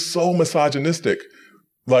mean, it was so misogynistic.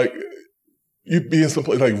 Like, you'd be in some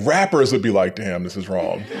place, like rappers would be like, damn, this is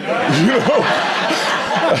wrong.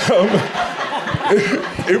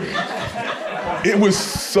 It was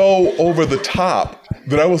so over the top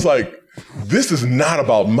that I was like, this is not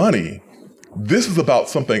about money. This is about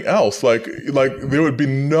something else. Like there would be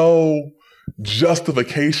no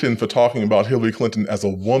justification for talking about Hillary Clinton as a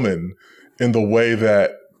woman in the way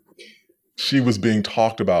that she was being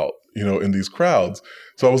talked about, in these crowds.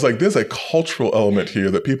 So I was like, there's a cultural element here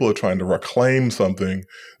that people are trying to reclaim something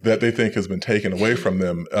that they think has been taken away from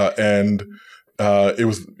them. And it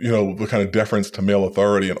was, the kind of deference to male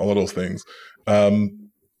authority and all of those things.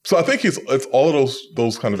 So I think it's all of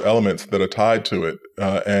those kind of elements that are tied to it.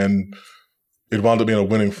 And it wound up being a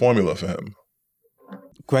winning formula for him.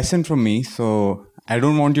 Question from me. So I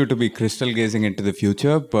don't want you to be crystal gazing into the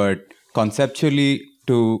future, but conceptually,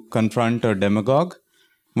 to confront a demagogue,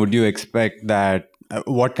 would you expect that,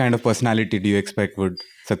 what kind of personality do you expect would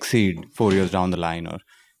succeed 4 years down the line or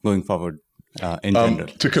going forward in general?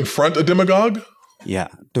 To confront a demagogue? Yeah,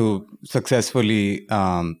 to successfully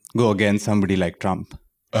go against somebody like Trump.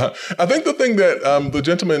 I think the thing that the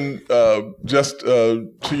gentleman just to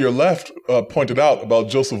your left pointed out about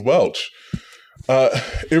Joseph Welch,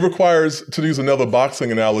 it requires, to use another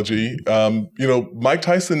boxing analogy, Mike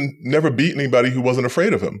Tyson never beat anybody who wasn't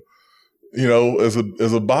afraid of him, as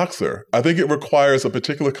a boxer. I think it requires a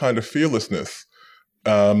particular kind of fearlessness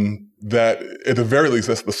that, at the very least,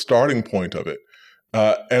 that's the starting point of it.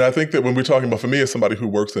 And I think that when we're talking about, for me, as somebody who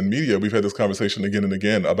works in media, we've had this conversation again and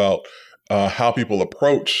again about how people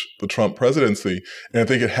approach the Trump presidency. And I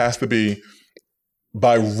think it has to be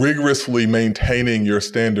by rigorously maintaining your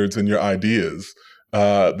standards and your ideas,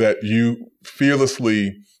 that you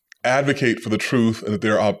fearlessly advocate for the truth and that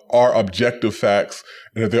there are objective facts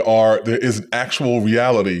and that there is an actual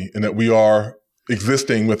reality and that we are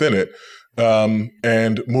existing within it,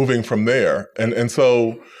 and moving from there. And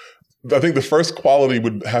so I think the first quality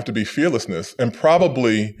would have to be fearlessness, and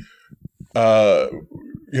probably,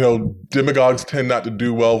 demagogues tend not to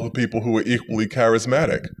do well with people who are equally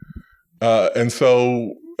charismatic. And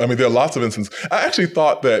so, I mean, there are lots of instances. I actually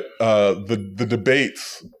thought that the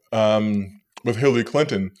debates with Hillary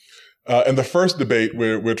Clinton, in the first debate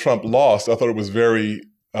where Trump lost, I thought it was very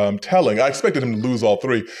telling. I expected him to lose all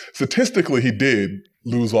three. Statistically, he did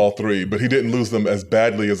lose all three, but he didn't lose them as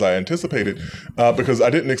badly as I anticipated, because I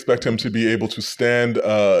didn't expect him to be able to stand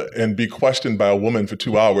and be questioned by a woman for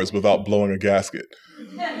 2 hours without blowing a gasket.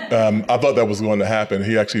 I thought that was going to happen.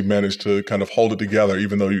 He actually managed to kind of hold it together,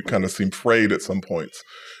 even though you kind of seemed frayed at some points.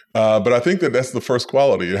 But I think that that's the first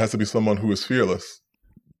quality. It has to be someone who is fearless.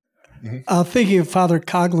 Mm-hmm. Thinking of Father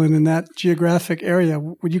Coughlin in that geographic area,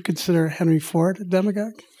 would you consider Henry Ford a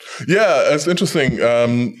demagogue? Yeah, it's interesting.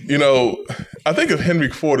 I think of Henry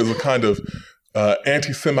Ford as a kind of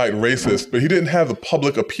anti-Semite racist, but he didn't have the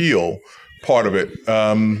public appeal part of it.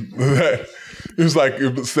 It was like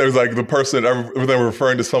the person, they were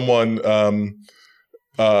referring to someone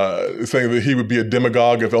saying that he would be a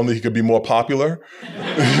demagogue if only he could be more popular.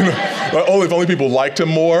 If only people liked him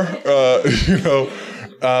more.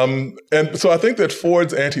 And so I think that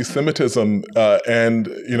Ford's anti-Semitism,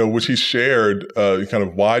 which he shared kind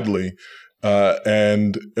of widely,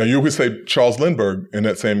 and you would say Charles Lindbergh in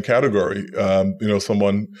that same category.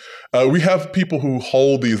 We have people who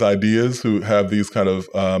hold these ideas, who have these kind of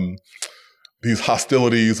these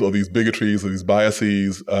hostilities or these bigotries or these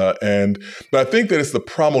biases, but I think that it's the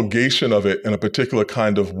promulgation of it in a particular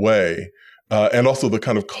kind of way and also the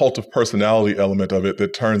kind of cult of personality element of it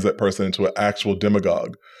that turns that person into an actual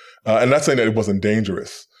demagogue. And not saying that it wasn't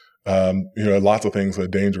dangerous. Lots of things are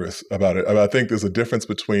dangerous about it. I think there's a difference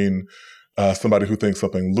between somebody who thinks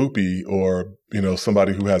something loopy or,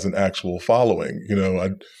 somebody who has an actual following.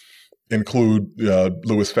 I'd include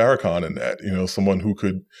Louis Farrakhan in that, someone who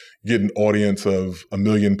could get an audience of 1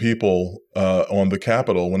 million people on the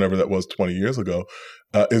Capitol, whenever that was 20 years ago,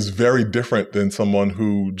 is very different than someone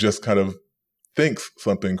who just kind of thinks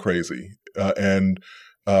something crazy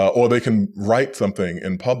or they can write something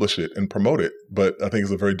and publish it and promote it. But I think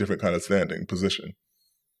it's a very different kind of standing position.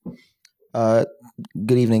 Good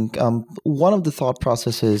evening. One of the thought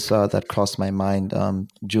processes that crossed my mind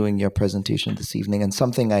during your presentation this evening, and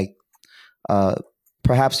something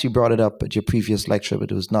perhaps you brought it up at your previous lecture,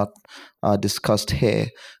 but it was not discussed here,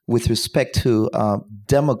 with respect to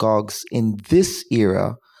demagogues in this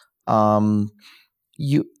era.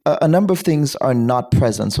 A number of things are not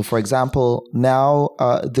present. So, for example, now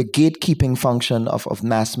the gatekeeping function of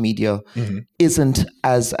mass media isn't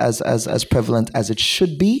as prevalent as it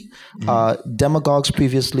should be. Demagogues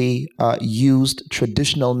previously used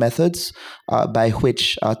traditional methods by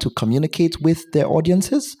which to communicate with their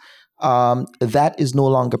audiences. That is no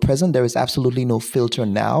longer present. There is absolutely no filter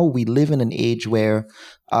now. We live in an age where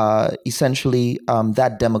essentially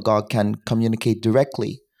that demagogue can communicate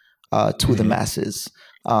directly to the masses,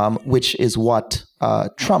 which is what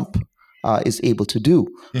Trump is able to do.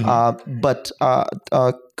 But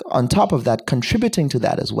on top of that, contributing to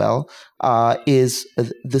that as well, is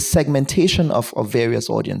the segmentation of various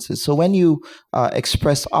audiences. So when you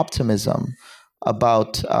express optimism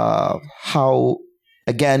about how,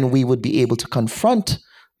 again, we would be able to confront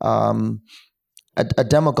a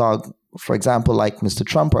demagogue, for example, like Mr.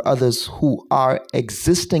 Trump or others who are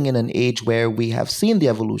existing in an age where we have seen the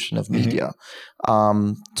evolution of media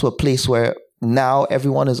to a place where now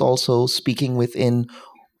everyone is also speaking within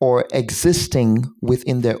or existing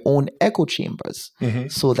within their own echo chambers,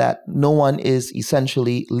 so that no one is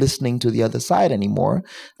essentially listening to the other side anymore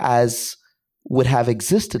as would have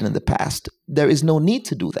existed in the past. There is no need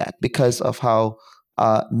to do that because of how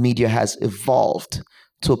media has evolved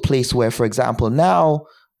to a place where, for example, now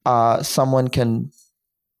someone can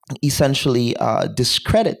essentially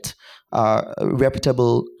discredit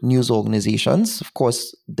reputable news organizations. Of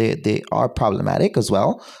course, they are problematic as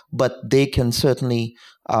well, but they can certainly,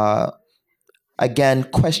 again,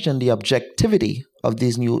 question the objectivity of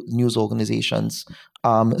these news organizations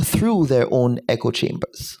through their own echo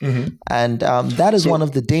chambers. And that is one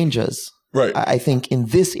of the dangers, right, I think, in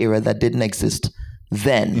this era that didn't exist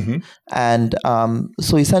then. And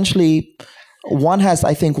so essentially, one has to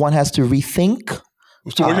rethink. So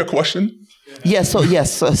what's your question?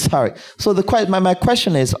 Sorry. So my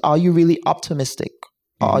question is, are you really optimistic?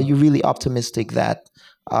 Are you really optimistic that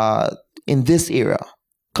in this era,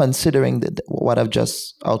 considering what I've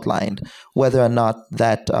just outlined, whether or not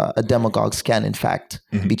that demagogues can in fact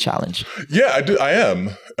be challenged? Yeah, I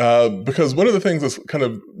am. Because one of the things that's kind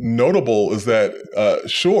of notable is that,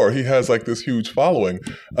 sure, he has like this huge following,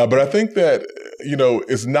 but I think that,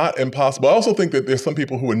 it's not impossible. I also think that there's some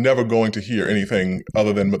people who are never going to hear anything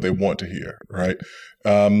other than what they want to hear, right?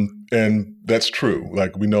 And that's true.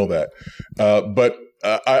 Like, we know that. But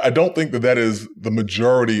I don't think that is the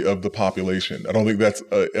majority of the population. I don't think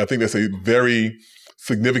I think that's a very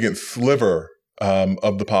significant sliver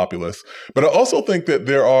of the populace. But I also think that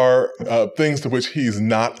there are things to which he's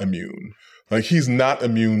not immune. Like, he's not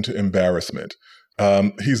immune to embarrassment.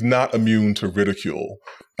 He's not immune to ridicule.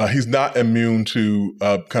 He's not immune to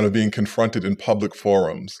kind of being confronted in public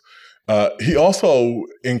forums. He also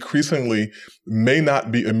increasingly may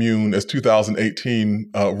not be immune, as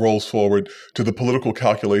 2018 rolls forward, to the political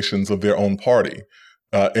calculations of their own party.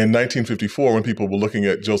 In 1954, when people were looking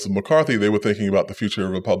at Joseph McCarthy, they were thinking about the future of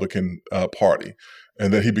the Republican Party,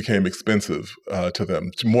 and that he became expensive to them,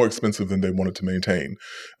 more expensive than they wanted to maintain.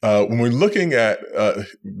 When we're looking at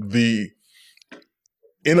the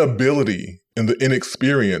inability and the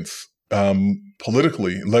inexperience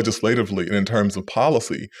politically, legislatively, and in terms of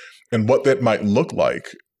policy, and what that might look like,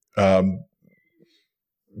 there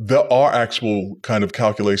are actual kind of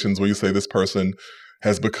calculations where you say this person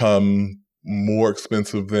has become more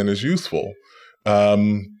expensive than is useful.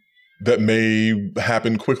 That may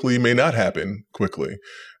happen quickly, may not happen quickly.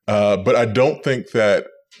 But I don't think that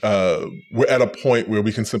we're at a point where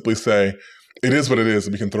we can simply say, it is what it is,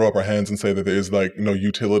 and we can throw up our hands and say that there is like no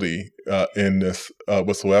utility in this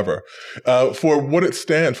whatsoever. For what it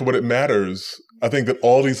stands, for what it matters, I think that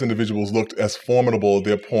all these individuals looked as formidable at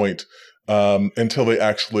their point until they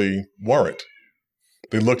actually weren't.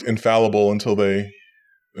 They looked infallible until they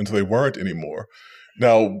until they weren't anymore.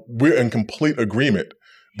 Now, we're in complete agreement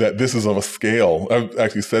that this is of a scale. I've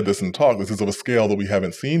actually said this in talk. This is of a scale that we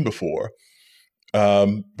haven't seen before.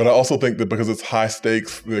 But I also think that because it's high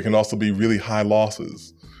stakes, there can also be really high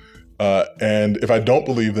losses. And if I don't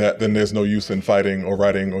believe that, then there's no use in fighting or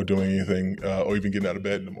writing or doing anything or even getting out of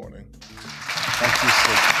bed in the morning. Thank you,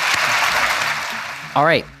 Steve. All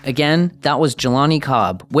right. Again, that was Jelani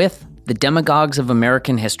Cobb with The Demagogues of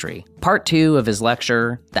American History, part 2 of his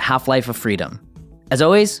lecture, The Half-Life of Freedom. As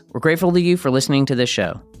always, we're grateful to you for listening to this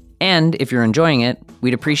show. And if you're enjoying it,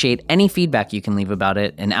 we'd appreciate any feedback you can leave about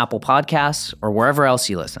it in Apple Podcasts or wherever else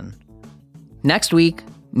you listen. Next week,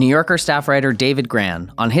 New Yorker staff writer David Gran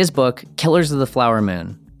on his book, Killers of the Flower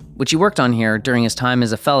Moon, which he worked on here during his time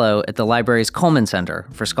as a fellow at the library's Coleman Center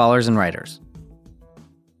for Scholars and Writers.